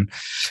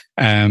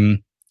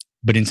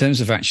but in terms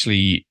of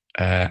actually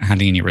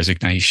handing in your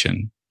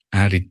resignation,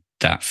 how did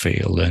that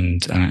feel,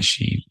 and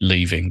actually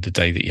leaving the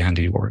day that you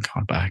handed your warrant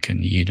card back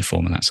and your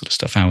uniform and that sort of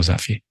stuff? How was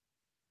that for you?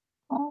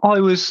 I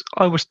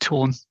was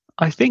torn,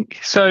 I think.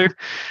 So,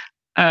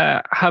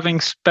 having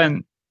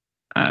spent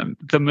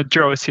the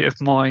majority of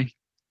my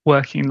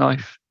working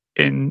life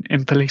in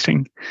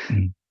policing,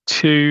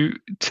 to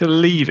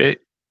leave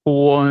it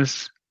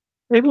was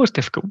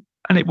difficult,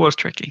 and it was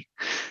tricky.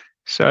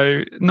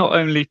 So not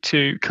only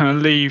to kind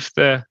of leave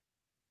the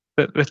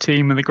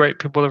team and the great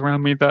people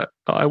around me that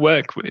I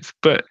work with,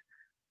 but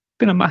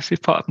been a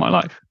massive part of my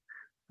life.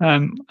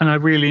 And I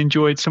really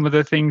enjoyed some of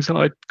the things that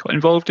I got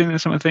involved in and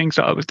some of the things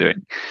that I was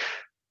doing.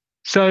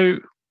 So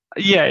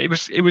yeah, it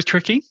was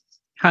tricky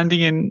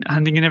handing in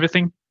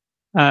everything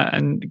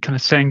and kind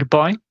of saying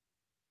goodbye.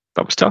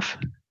 That was tough,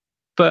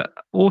 but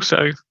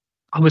also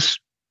I was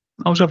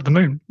over the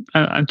moon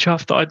and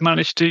chuffed that I'd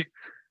managed to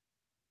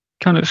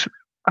kind of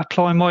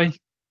apply my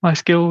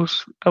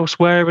skills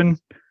elsewhere and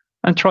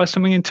try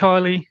something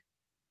entirely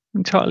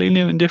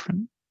new and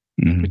different,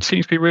 which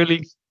seems to be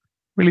really,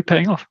 really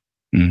paying off.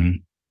 Mm-hmm.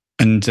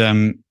 And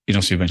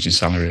you mentioned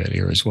salary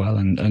earlier as well,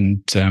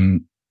 and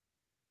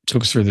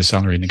talk us through the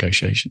salary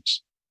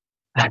negotiations.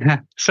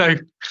 So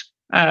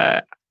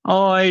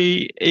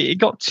it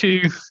got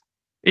to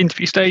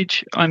interview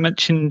stage. I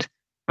mentioned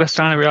the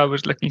salary I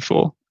was looking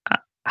for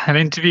at an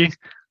interview,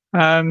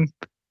 and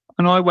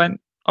I went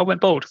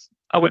bold.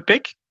 I went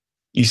big.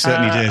 You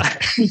certainly did.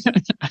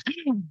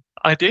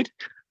 I did,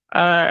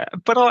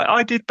 but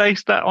I did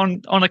base that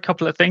on a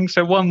couple of things.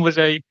 So one was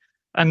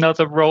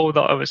another role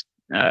that I was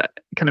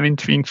kind of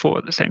interviewing for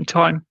at the same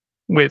time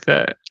with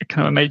kind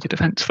of a major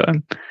defence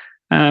firm,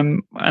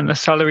 and the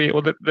salary,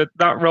 or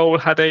that role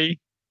had a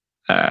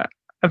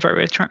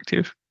very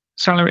attractive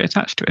salary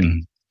attached to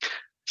it.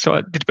 So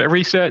I did a bit of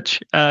research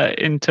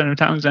in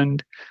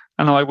Townsend,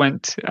 and I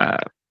went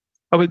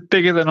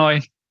bigger than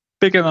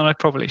I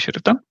probably should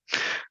have done.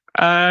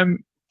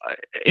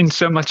 In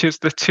so much as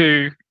the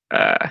two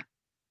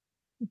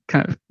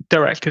kind of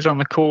directors on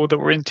the call that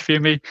were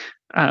interviewing me,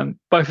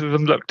 both of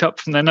them looked up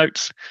from their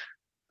notes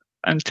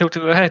and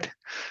tilted their head.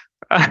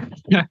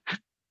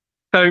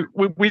 So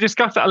we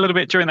discussed that a little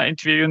bit during that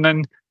interview, and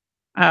then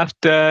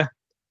after,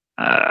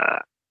 I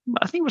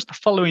think it was the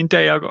following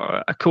day, I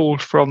got a call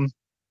from,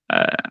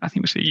 I think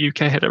it was the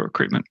UK head of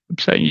recruitment,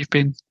 saying you've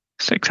been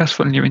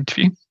successful in your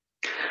interview.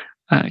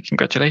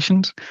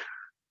 Congratulations.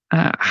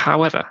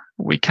 However,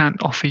 we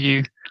can't offer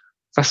you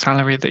the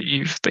salary that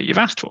you've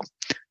asked for.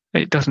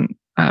 It doesn't.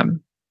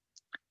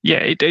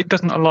 It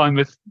doesn't align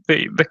with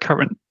the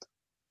current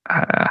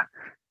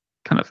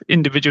kind of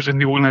individuals in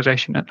the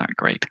organisation at that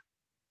grade.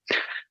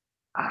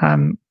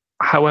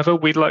 However,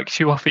 we'd like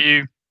to offer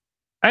you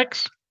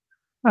X,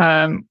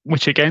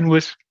 which again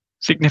was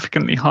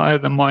significantly higher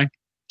than my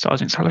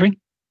sergeant salary.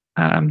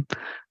 And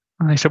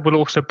they said we'll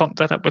also bump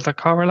that up with a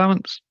car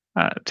allowance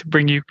to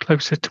bring you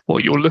closer to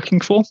what you're looking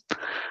for.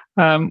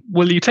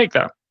 Will you take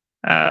that?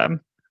 And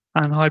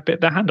I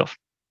bit their hand off,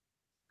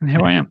 and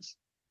here I am.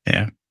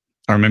 Yeah,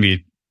 I remember you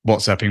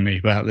WhatsApping me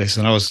about this,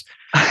 and I was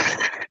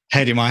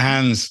head in my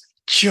hands.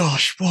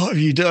 Josh, what have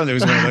you done? It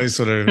was one of those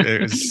sort of.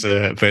 It was,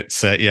 but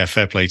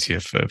fair play to you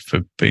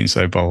for being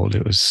so bold.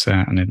 It was,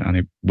 and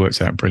it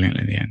worked out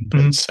brilliantly in the end.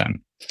 But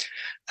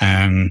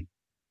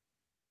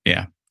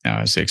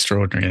it's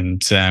extraordinary.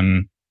 And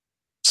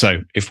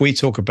so, if we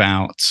talk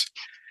about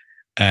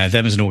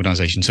them as an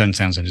organisation,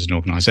 Townsend as an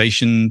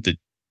organisation, the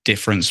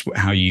difference,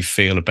 how you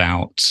feel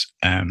about,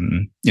 how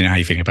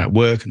you feeling about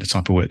work and the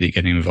type of work that you're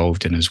getting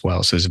involved in as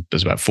well. So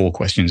there's about 4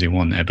 questions in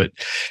one there. But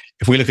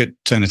if we look at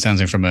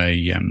Townsend from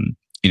a,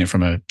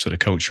 from a sort of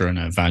culture and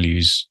a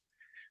values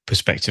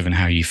perspective and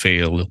how you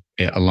feel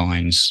it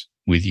aligns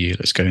with you,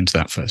 let's go into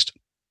that first.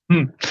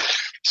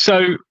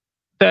 So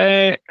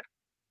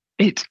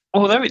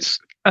although it's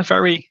a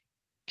very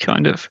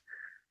kind of,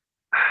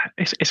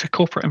 it's a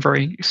corporate and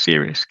very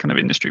serious kind of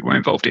industry we're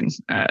involved in,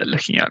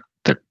 looking at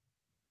the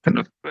kind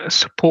of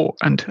support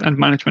and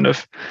management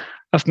of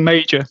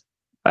major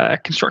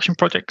construction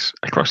projects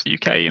across the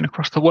UK and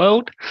across the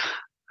world.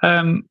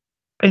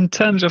 In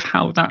terms of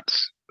how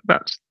that's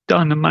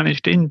done and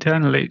managed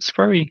internally, it's a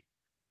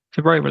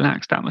very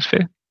relaxed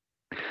atmosphere.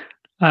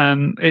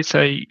 It's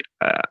a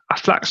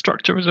flat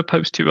structure as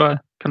opposed to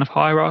a kind of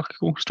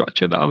hierarchical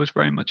structure that I was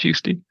very much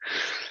used to,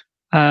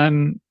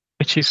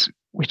 which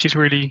is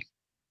really,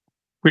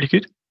 really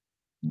good,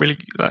 really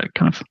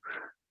kind of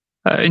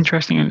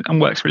interesting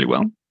and works really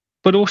well.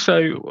 But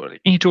also,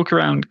 you talk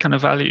around kind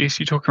of values,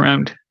 you talk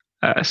around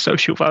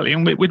social value,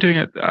 and we're doing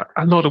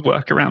a lot of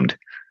work around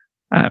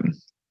kind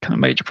of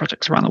major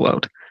projects around the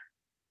world.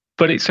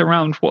 But it's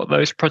around what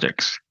those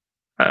projects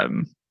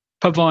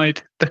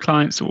provide the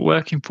clients that we're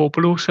working for,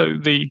 but also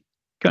the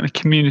kind of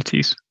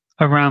communities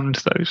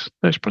around those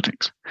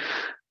projects.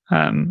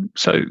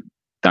 So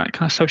that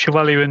kind of social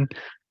value and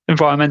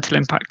environmental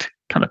impact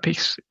kind of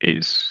piece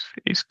is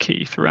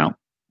key throughout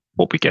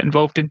what we get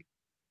involved in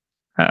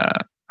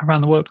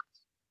around the world.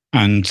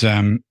 And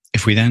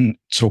if we then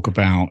talk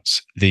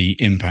about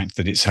the impact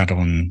that it's had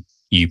on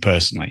you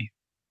personally,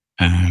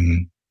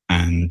 and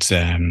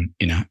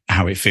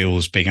how it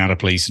feels being out of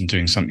police and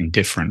doing something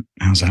different,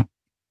 how's that?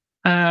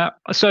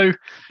 So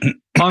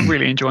I'm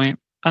really enjoying it,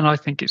 and I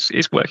think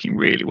it's working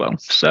really well.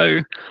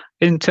 So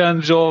in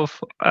terms of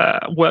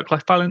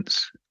work-life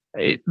balance,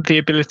 the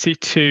ability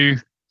to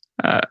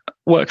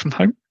work from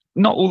home,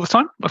 not all the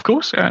time, of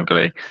course. I've got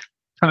to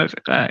kind of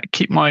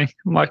keep my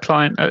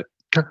client at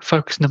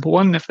focus number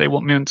one. If they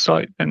want me on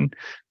site, then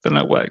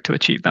I work to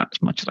achieve that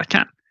as much as I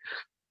can.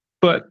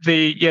 But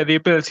the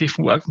ability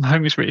from work from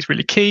home is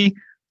really key.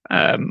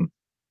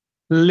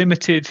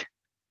 Limited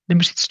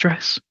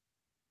stress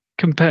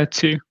compared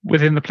to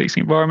within the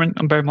policing environment.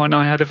 And bear in mind,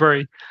 I had a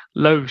very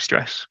low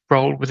stress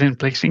role within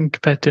policing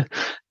compared to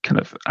kind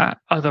of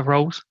other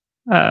roles.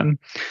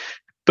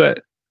 But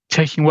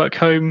taking work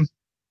home,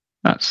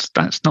 that's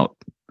not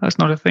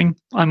a thing.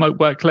 I might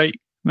work late,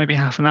 maybe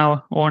half an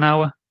hour or an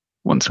hour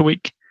once a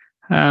week,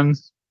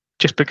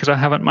 just because I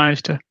haven't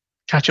managed to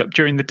catch up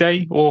during the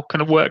day or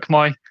kind of work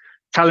my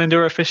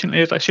calendar efficiently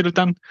as I should have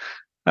done.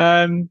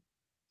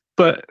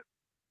 But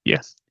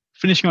yes,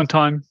 finishing on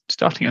time,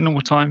 starting at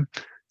normal time,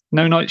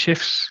 no night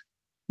shifts,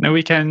 no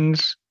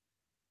weekends.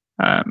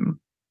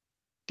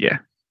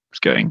 It's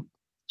going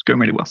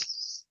really well.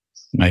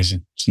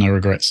 Amazing. So no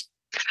regrets.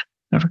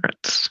 No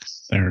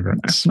regrets. No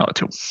regrets. No, not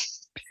at all.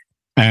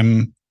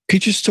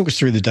 Could you just talk us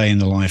through the day in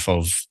the life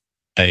of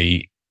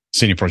a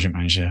senior project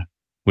manager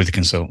with a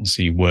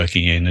consultancy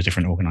working in a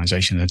different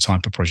organisation, the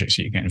type of projects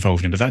that you get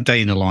involved in? But that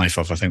day in the life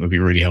of, I think, would be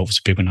really helpful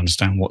so people can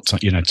understand what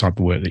type of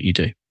work that you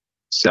do.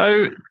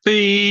 So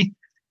I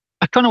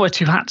kind of wear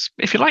two hats,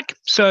 if you like.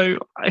 So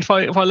if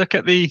I look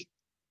at the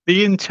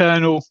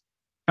internal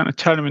kind of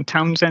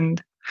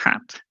Townsend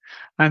hat,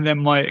 and then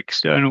my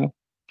external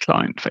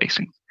client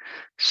facing.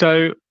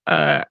 So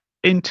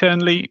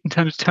internally, in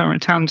terms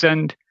of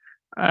Townsend,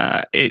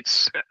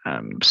 it's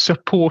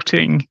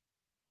supporting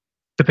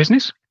the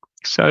business.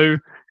 So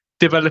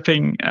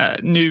developing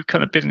new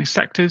kind of business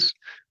sectors,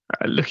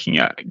 looking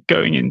at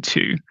going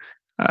into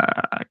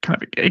kind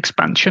of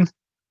expansion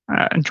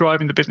and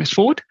driving the business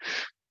forward,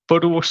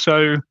 but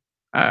also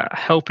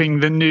helping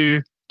the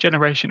new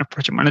generation of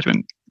project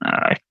management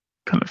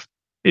kind of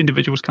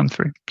individuals come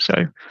through. So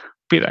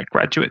be that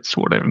graduates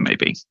or whatever it may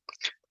be.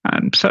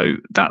 So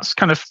that's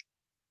kind of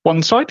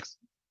one side.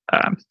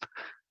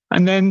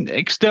 And then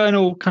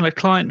external kind of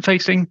client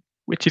facing,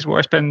 which is where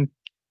I spend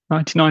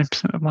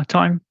 99% of my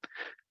time.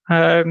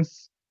 The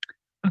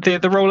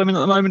role I'm in at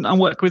the moment, I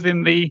work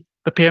within the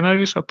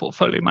PMO, so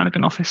Portfolio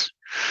Management Office,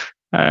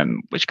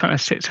 which kind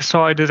of sits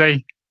aside as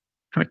a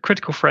kind of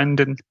critical friend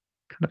and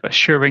kind of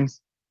assuring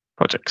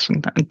projects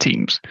and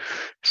teams.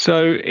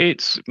 So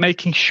it's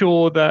making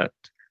sure that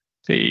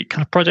the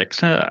kind of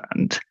projects and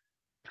kind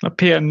of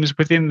PMs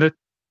within the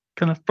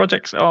kind of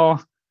projects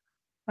are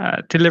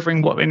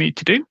delivering what they need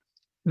to do.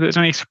 If there's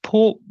any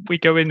support, we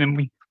go in and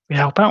we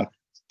help out.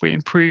 We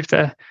improve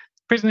their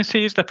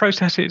businesses, their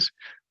processes.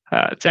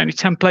 If there are any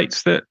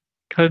templates that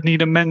kind of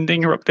need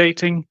amending or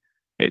updating,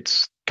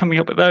 it's coming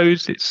up with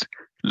those. It's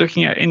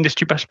looking at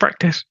industry best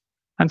practice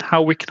and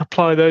how we can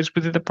apply those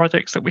within the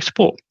projects that we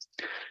support.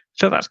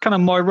 So that's kind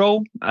of my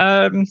role.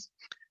 You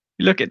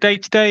look at day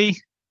to day,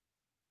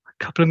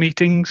 a couple of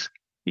meetings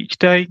each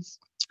day,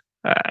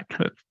 kind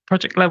of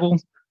project level,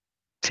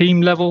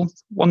 team level,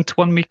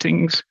 one-to-one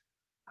meetings,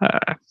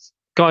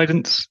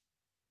 guidance,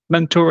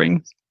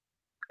 mentoring,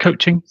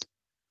 coaching.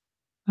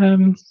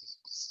 But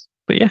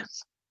yeah,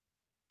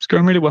 it's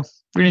going really well.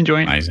 Really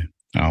enjoying it. Amazing.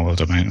 Oh, well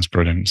done, mate. That's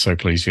brilliant. So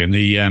pleased for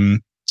you.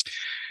 And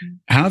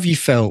how have you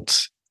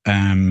felt?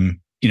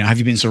 Have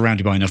you been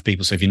surrounded by enough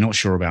people? So if you're not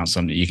sure about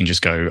something, you can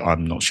just go,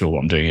 I'm not sure what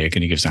I'm doing here.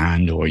 Can you give us a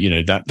hand? Or, are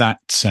you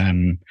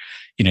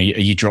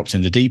dropped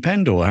in the deep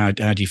end, or how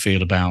do you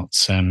feel about,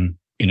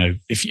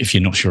 if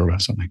you're not sure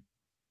about something?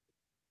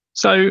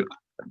 So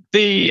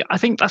I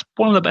think that's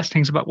one of the best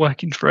things about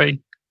working for a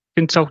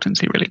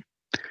consultancy, really,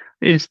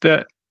 is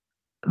that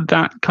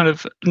kind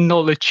of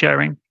knowledge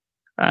sharing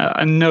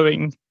and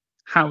knowing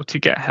how to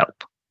get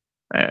help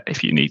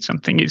if you need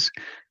something is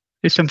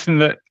something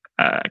that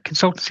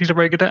consultancies are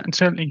very good at, and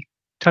certainly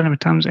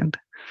Townsend.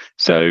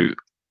 So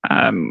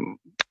I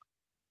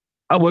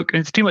won't go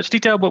into too much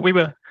detail, but I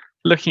was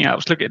looking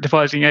at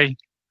devising a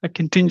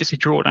contingency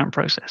drawdown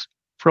process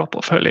for our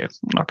portfolio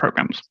on our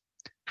programs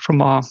from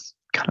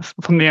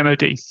the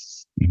MOD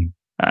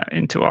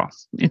into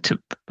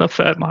the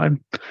firm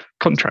I'm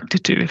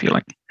contracted to, if you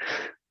like.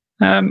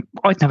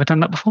 I'd never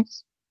done that before.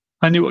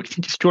 I knew what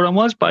contingency drawdown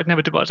was, but I'd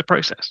never devised a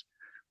process.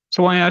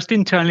 So I asked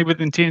internally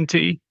within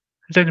TNT,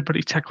 has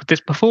anybody tackled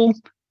this before?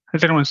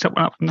 Has anyone set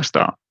one up from the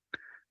start?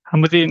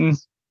 And within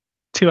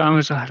 2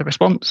 hours, I had a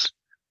response.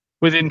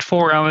 Within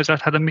 4 hours,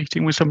 I'd had a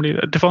meeting with somebody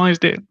that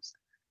devised it.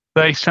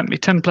 They sent me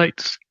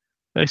templates.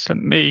 They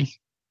sent me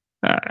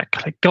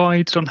kind of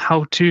guides on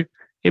how to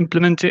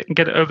implement it and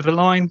get it over the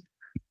line.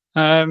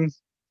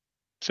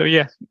 So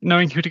yeah,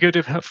 knowing who to go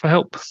to for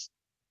help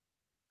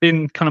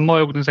in kind of my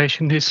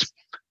organisation is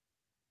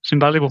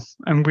invaluable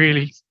and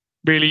really,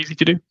 really easy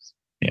to do.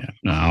 Yeah,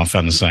 no, I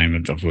found the same.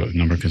 I've worked with a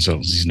number of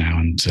consultancies now,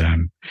 and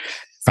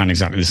found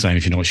exactly the same.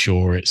 If you're not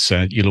sure, it's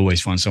you'll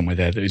always find somewhere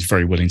there that is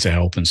very willing to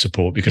help and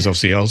support, because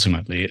obviously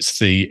ultimately it's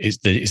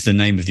the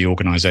name of the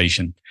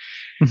organisation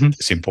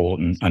that's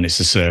important, and it's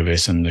the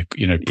service and the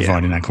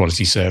providing that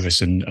quality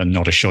service and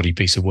not a shoddy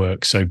piece of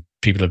work. So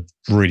people are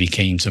really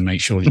keen to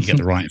make sure that you get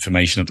the right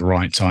information at the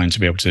right time to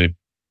be able to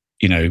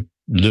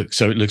look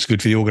so it looks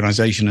good for the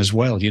organisation as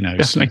well.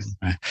 Definitely.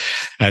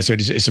 So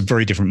it's a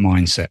very different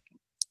mindset.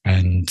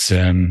 And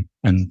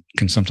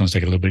can sometimes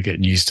take a little bit of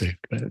getting used to.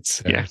 But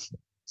it's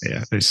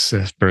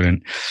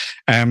brilliant.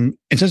 In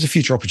terms of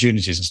future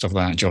opportunities and stuff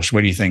like that, Josh,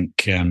 where do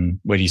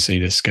you see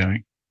this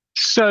going?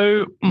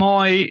 So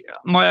my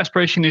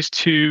aspiration is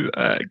to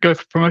go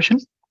for promotion.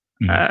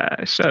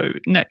 So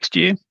next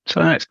year, so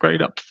the next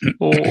grade up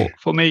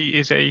for me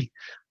is an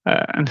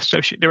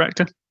associate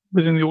director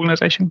within the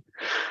organisation,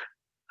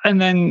 and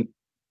then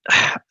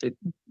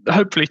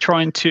hopefully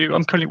I'm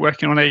currently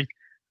working on a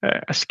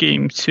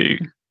scheme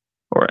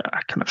or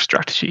a kind of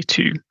strategy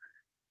to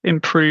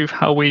improve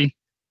how we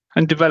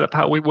and develop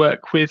how we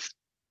work with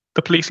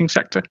the policing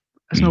sector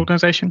as an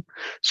organisation.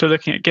 So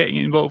looking at getting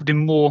involved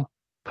in more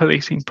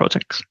policing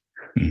projects.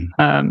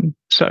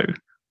 So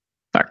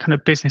that kind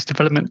of business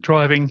development,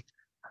 driving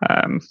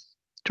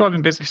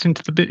business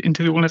into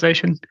the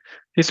organisation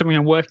is something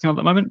I'm working on at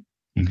the moment.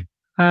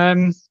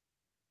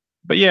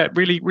 But yeah,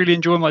 really, really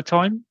enjoying my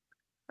time.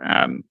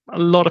 A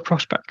lot of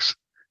prospects.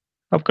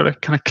 I've got a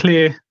kind of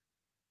clear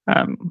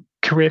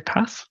career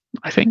path,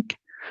 I think,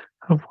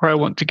 of where I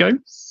want to go.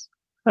 It's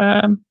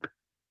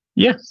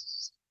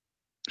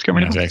going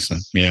really well. That's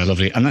excellent. Yeah,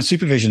 lovely. And that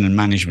supervision and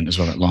management as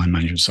well, that line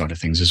management side of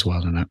things as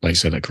well, and that, like you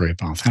said, that career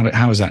path.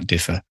 How does that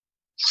differ?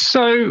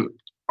 So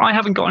I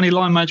haven't got any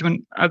line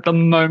management at the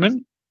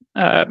moment.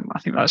 I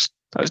think that's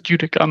due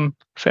to come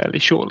fairly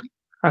shortly.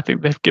 I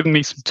think they've given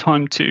me some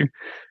time to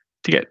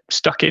get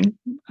stuck in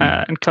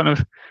and kind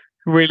of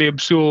really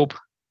absorb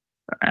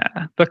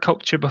the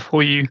culture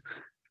before you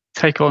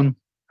take on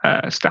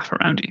staff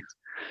around you.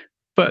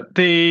 But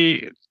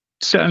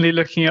certainly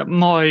looking at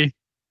my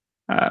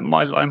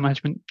line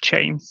management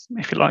chain,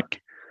 if you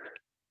like,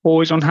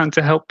 always on hand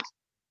to help.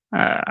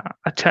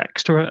 A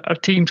text or a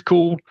Teams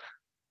call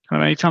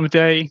kind of any time of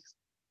day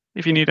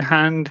if you need a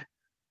hand.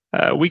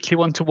 Weekly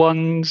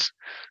one-to-ones,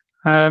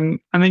 and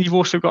then you've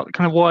also got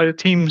kind of wider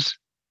teams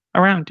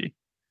around you.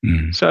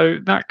 So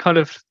that kind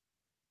of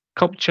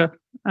culture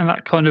and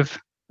that kind of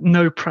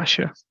no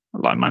pressure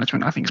line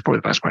management, I think, is probably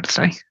the best way to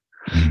say.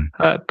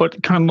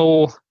 But kind of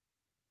more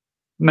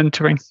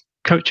mentoring,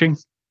 coaching,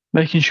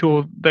 making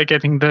sure you're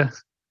getting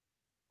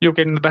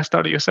the best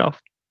out of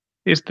yourself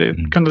is the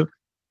kind of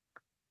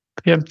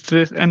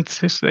the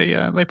emphasis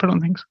they put on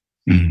things.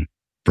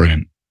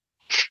 Brilliant.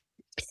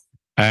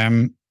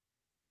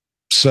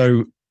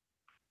 So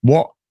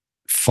what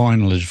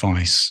final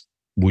advice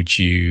would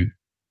you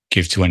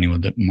give to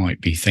anyone that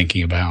might be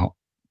thinking about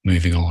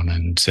moving on?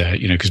 And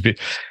because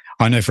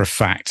I know for a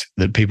fact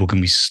that people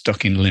can be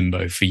stuck in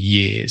limbo for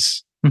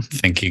years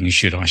thinking,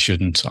 should I,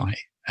 shouldn't I?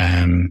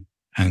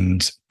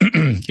 And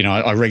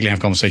I regularly have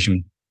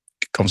conversations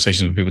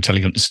with people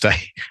telling them to stay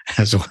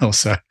as well.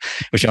 So,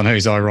 which I know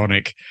is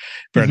ironic,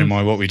 bearing in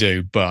mind what we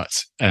do.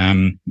 But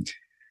I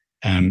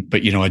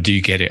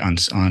do get it.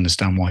 I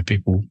understand why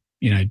people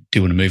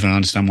do want to move, and I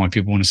understand why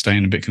people want to stay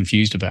and a bit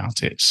confused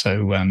about it.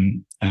 So,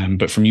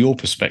 but from your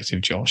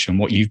perspective, Josh, and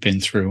what you've been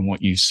through and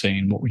what you've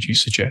seen, what would you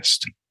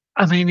suggest?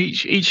 I mean,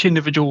 each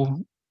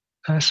individual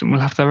person will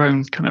have their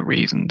own kind of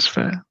reasons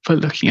for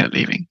looking at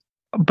leaving.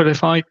 But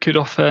if I could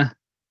offer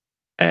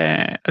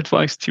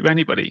advice to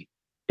anybody,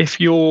 if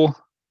you're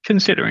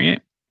considering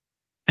it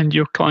and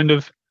you're kind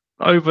of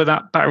over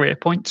that barrier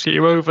point, so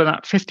you're over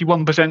that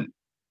 51%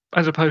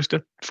 as opposed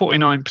to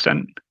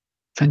 49%,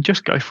 then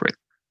just go for it.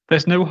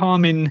 There's no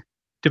harm in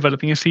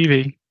developing a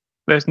CV.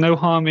 There's no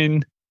harm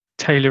in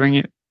tailoring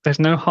it. There's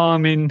no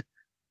harm in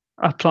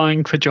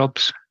applying for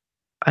jobs,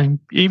 and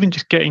even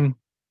just getting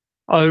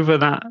over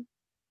that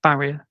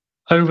barrier,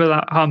 over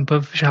that hump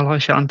of shall I,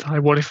 shan't I?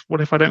 What if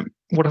I don't?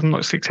 What if I'm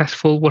not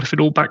successful? What if it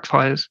all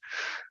backfires?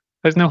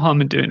 There's no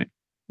harm in doing it.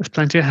 There's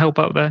plenty of help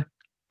out there,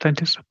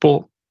 plenty of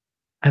support.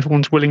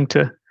 Everyone's willing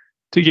to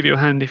give you a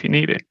hand if you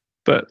need it.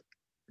 But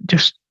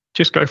just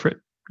go for it.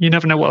 You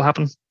never know what'll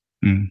happen.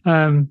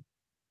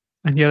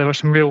 And yeah, there are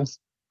some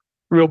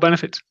real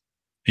benefits.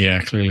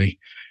 Yeah, clearly.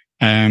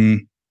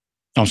 I'm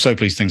so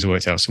pleased things have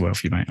worked out so well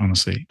for you, mate.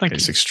 Honestly,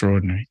 it's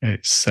extraordinary.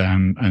 It's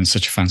and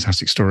such a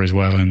fantastic story as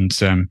well. And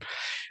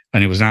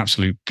it was an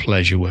absolute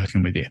pleasure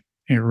working with you.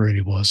 It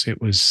really was.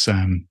 It was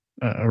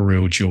a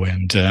real joy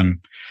and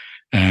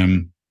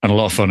a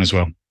lot of fun as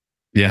well.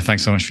 Yeah,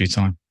 thanks so much for your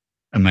time.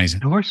 Amazing.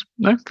 No worries.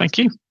 No, thank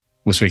you.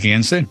 We'll speak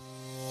again soon.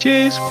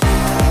 Cheers.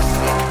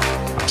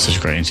 Such a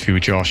great interview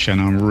with Josh,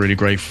 and I'm really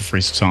grateful for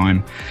his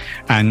time.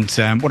 And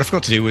what I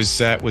forgot to do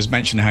was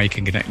mention how you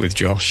can connect with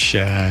Josh.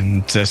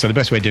 And so the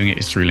best way of doing it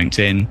is through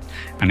LinkedIn,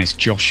 and it's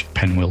Josh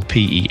Penwill,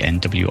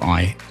 Penwill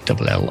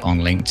on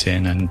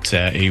LinkedIn. And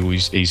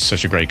he's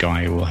such a great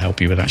guy who will help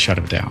you without a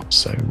shadow of a doubt.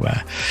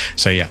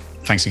 So yeah.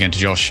 Thanks again to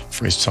Josh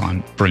for his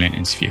time. Brilliant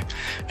interview.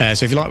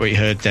 So if you like what you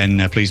heard,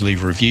 then please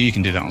leave a review. You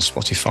can do that on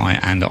Spotify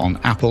and on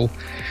Apple.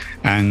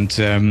 And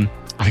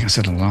I think I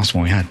said on the last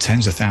one, we had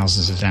tens of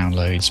thousands of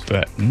downloads,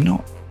 but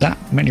not that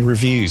many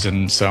reviews.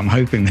 And so I'm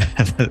hoping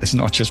that there's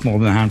not just more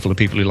than a handful of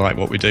people who like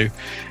what we do.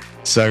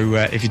 So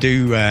if you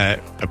do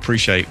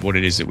appreciate what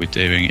it is that we're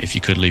doing, if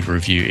you could leave a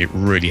review, it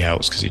really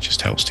helps, because it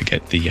just helps to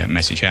get the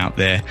message out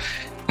there.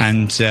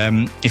 And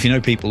if you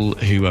know people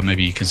who are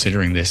maybe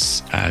considering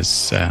this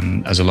as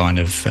a line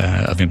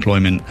of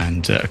employment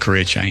and a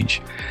career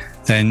change,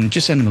 then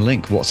just send them a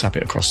link, WhatsApp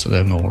it across to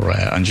them,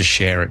 and just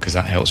share it, because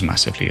that helps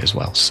massively as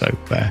well. So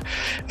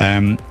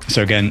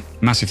again,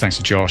 massive thanks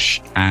to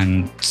Josh,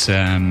 and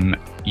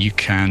you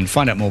can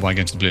find out more by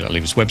going to the Blue Light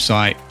Leavers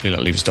website,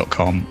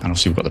 bluelightlevers.com, and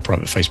obviously we've got the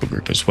private Facebook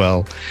group as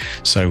well.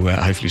 So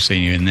hopefully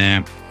seeing you in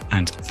there.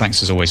 And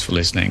thanks as always for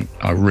listening.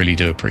 I really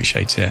do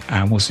appreciate it.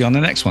 And we'll see you on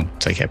the next one.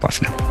 Take care. Bye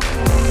for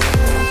now.